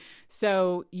 Okay.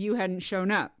 So you hadn't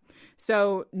shown up.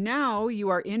 So now you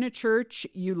are in a church,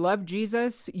 you love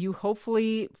Jesus, you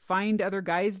hopefully find other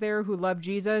guys there who love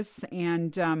Jesus,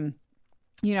 and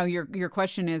your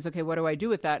question is, okay, what do I do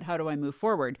with that? How do I move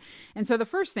forward? And so the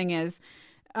first thing is,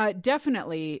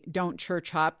 definitely don't church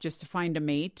hop just to find a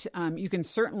mate. You can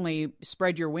certainly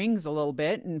spread your wings a little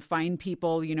bit and find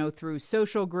people, through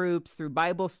social groups, through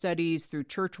Bible studies, through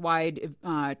church-wide,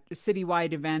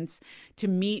 city-wide events to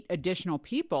meet additional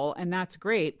people, and that's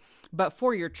great. But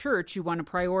for your church, you want to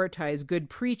prioritize good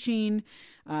preaching,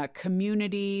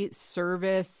 community,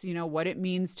 service, what it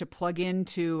means to plug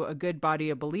into a good body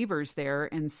of believers there.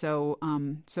 And so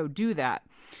do that.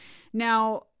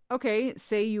 Now, okay,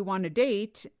 say you want to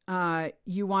date,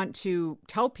 you want to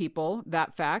tell people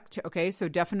that fact. Okay, so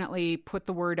definitely put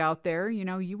the word out there.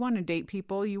 You want to date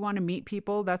people, you want to meet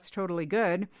people. That's totally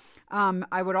good.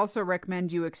 I would also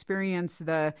recommend you experience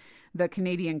the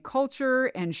Canadian culture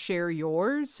and share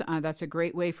yours. That's a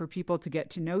great way for people to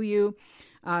get to know you.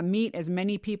 Meet as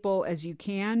many people as you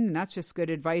can. And that's just good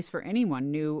advice for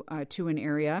anyone new to an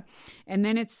area. And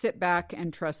then it's sit back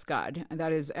and trust God.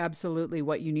 That is absolutely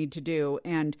what you need to do.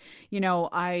 And,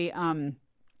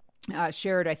 I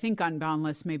shared, I think on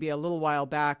Boundless maybe a little while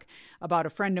back, about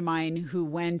a friend of mine who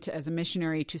went as a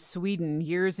missionary to Sweden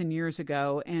years and years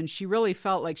ago. And she really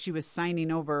felt like she was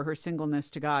signing over her singleness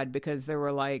to God because there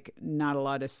were not a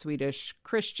lot of Swedish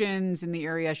Christians in the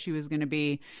area she was going to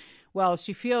be. Well,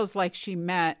 she feels like she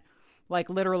met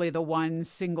literally the one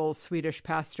single Swedish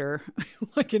pastor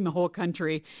in the whole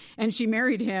country. And she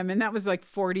married him, and that was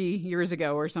 40 years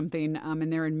ago or something. And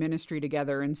they're in ministry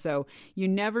together. And so you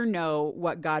never know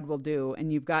what God will do.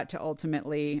 And you've got to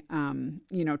ultimately,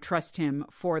 trust him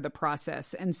for the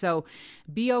process. And so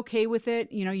be okay with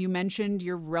it. You mentioned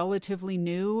you're relatively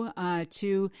new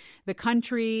to the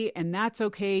country, and that's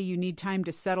okay. You need time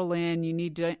to settle in. You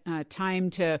need time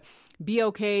to be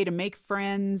okay, to make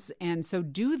friends. And so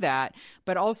do that,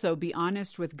 but also be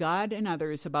honest with God and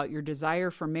others about your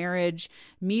desire for marriage.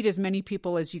 Meet as many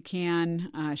people as you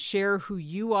can. Share who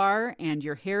you are and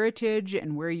your heritage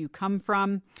and where you come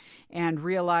from, and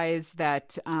realize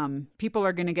that people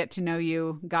are going to get to know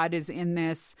you. God is in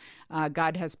this.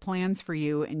 God has plans for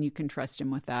you, and you can trust him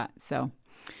with that. So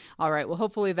all right. Well,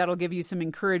 hopefully that'll give you some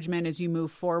encouragement as you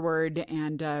move forward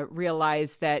and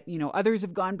realize that, others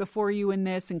have gone before you in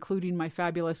this, including my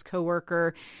fabulous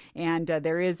coworker. And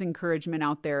there is encouragement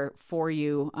out there for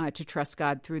you to trust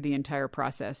God through the entire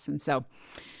process. And so,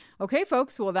 okay,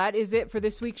 folks, well, that is it for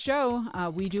this week's show.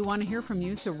 We do want to hear from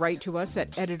you, so write to us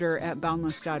at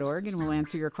editor@boundless.org, and we'll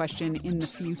answer your question in the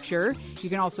future. You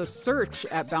can also search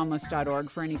at boundless.org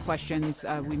for any questions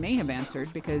we may have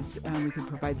answered, because we can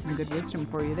provide some good wisdom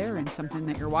for you there and something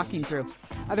that you're walking through.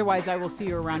 Otherwise, I will see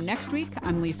you around next week.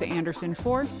 I'm Lisa Anderson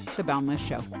for The Boundless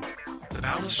Show. The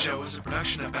Boundless Show is a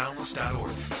production of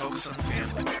boundless.org. Focus on the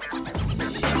family.